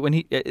believe it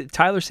when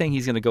Tyler saying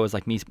he's going to go is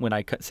like me when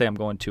I say I'm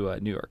going to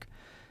New York.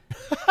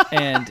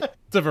 And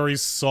it's a very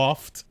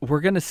soft. We're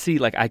going to see,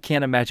 like, I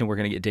can't imagine we're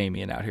going to get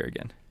Damien out here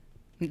again.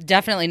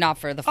 Definitely not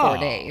for the 4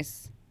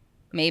 days.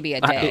 Maybe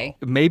a day.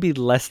 Maybe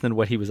less than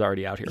what he was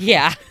already out here for.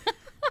 Yeah.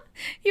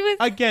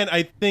 Again,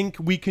 I think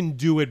we can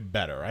do it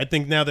better. I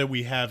think now that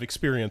we have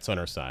experience on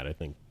our side, I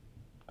think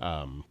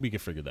we can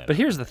figure that out. But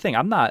here's the thing.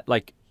 I'm not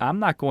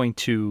going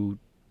to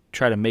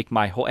try to make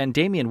my whole, and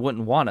Damien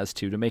wouldn't want us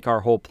to make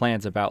our whole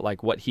plans about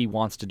like what he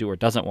wants to do or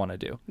doesn't want to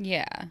do.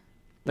 Yeah.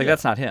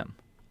 That's not him.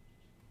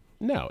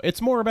 No,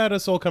 it's more about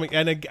us all coming,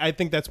 and I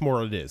think that's more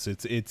what it is.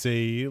 It's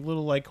a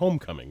little like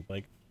homecoming.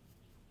 Like,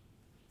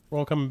 we're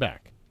all coming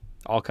back.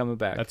 All coming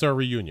back. That's our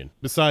reunion.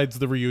 Besides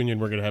the reunion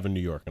we're going to have in New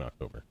York in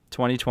October.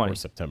 2020. Or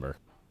September.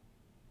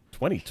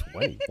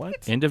 2020?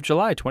 What? End of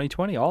July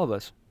 2020, all of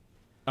us.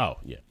 Oh,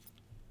 yeah.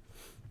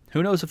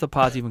 Who knows if the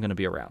pod's even going to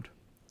be around?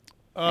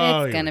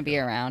 It's going to be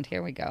around.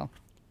 Here we go.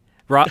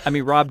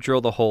 Rob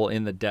drilled a hole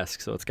in the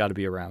desk, so it's got to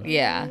be around.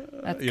 Yeah,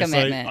 that's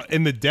commitment.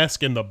 In the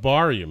desk in the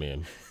bar, you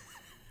mean?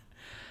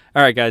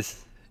 All right,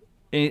 guys.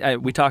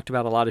 We talked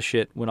about a lot of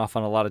shit, went off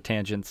on a lot of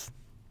tangents.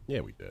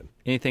 Yeah, we did.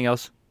 Anything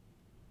else?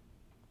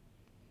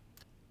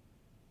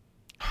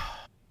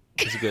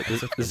 This is good.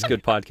 This is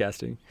good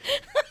podcasting.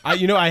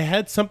 I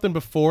had something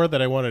before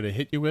that I wanted to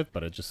hit you with,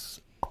 but it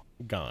just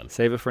gone.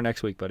 Save it for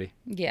next week, buddy.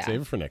 Yeah.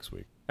 Save it for next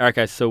week. All right,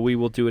 guys. So we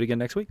will do it again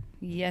next week.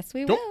 Yes,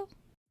 we will.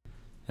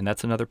 And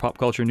that's another pop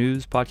culture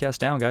news podcast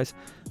down, guys.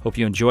 Hope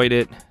you enjoyed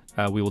it.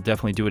 We will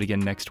definitely do it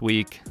again next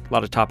week. A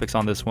lot of topics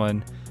on this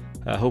one.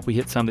 Hope we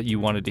hit some that you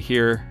wanted to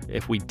hear.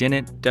 If we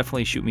didn't,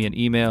 definitely shoot me an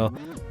email,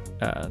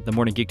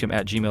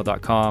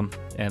 themorninggeekdom@gmail.com,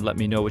 and let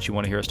me know what you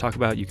want to hear us talk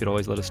about. You could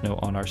always let us know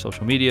on our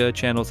social media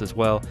channels as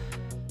well.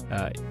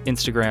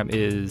 Instagram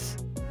is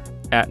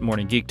at The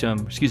Morning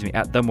Geekdom.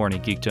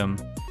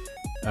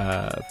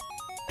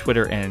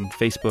 Twitter and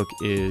Facebook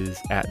is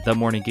at The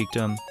Morning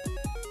Geekdom.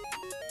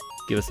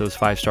 Give us those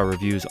 5-star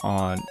reviews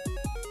on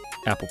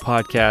Apple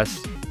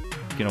Podcasts.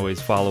 You can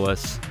always follow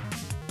us,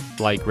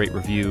 like, rate,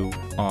 review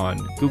on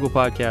Google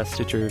Podcasts,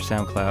 Stitcher,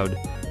 SoundCloud,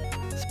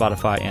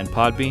 Spotify, and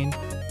Podbean.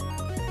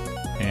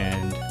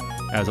 And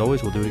as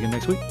always, we'll do it again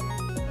next week.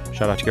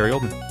 Shout out to Gary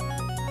Oldman.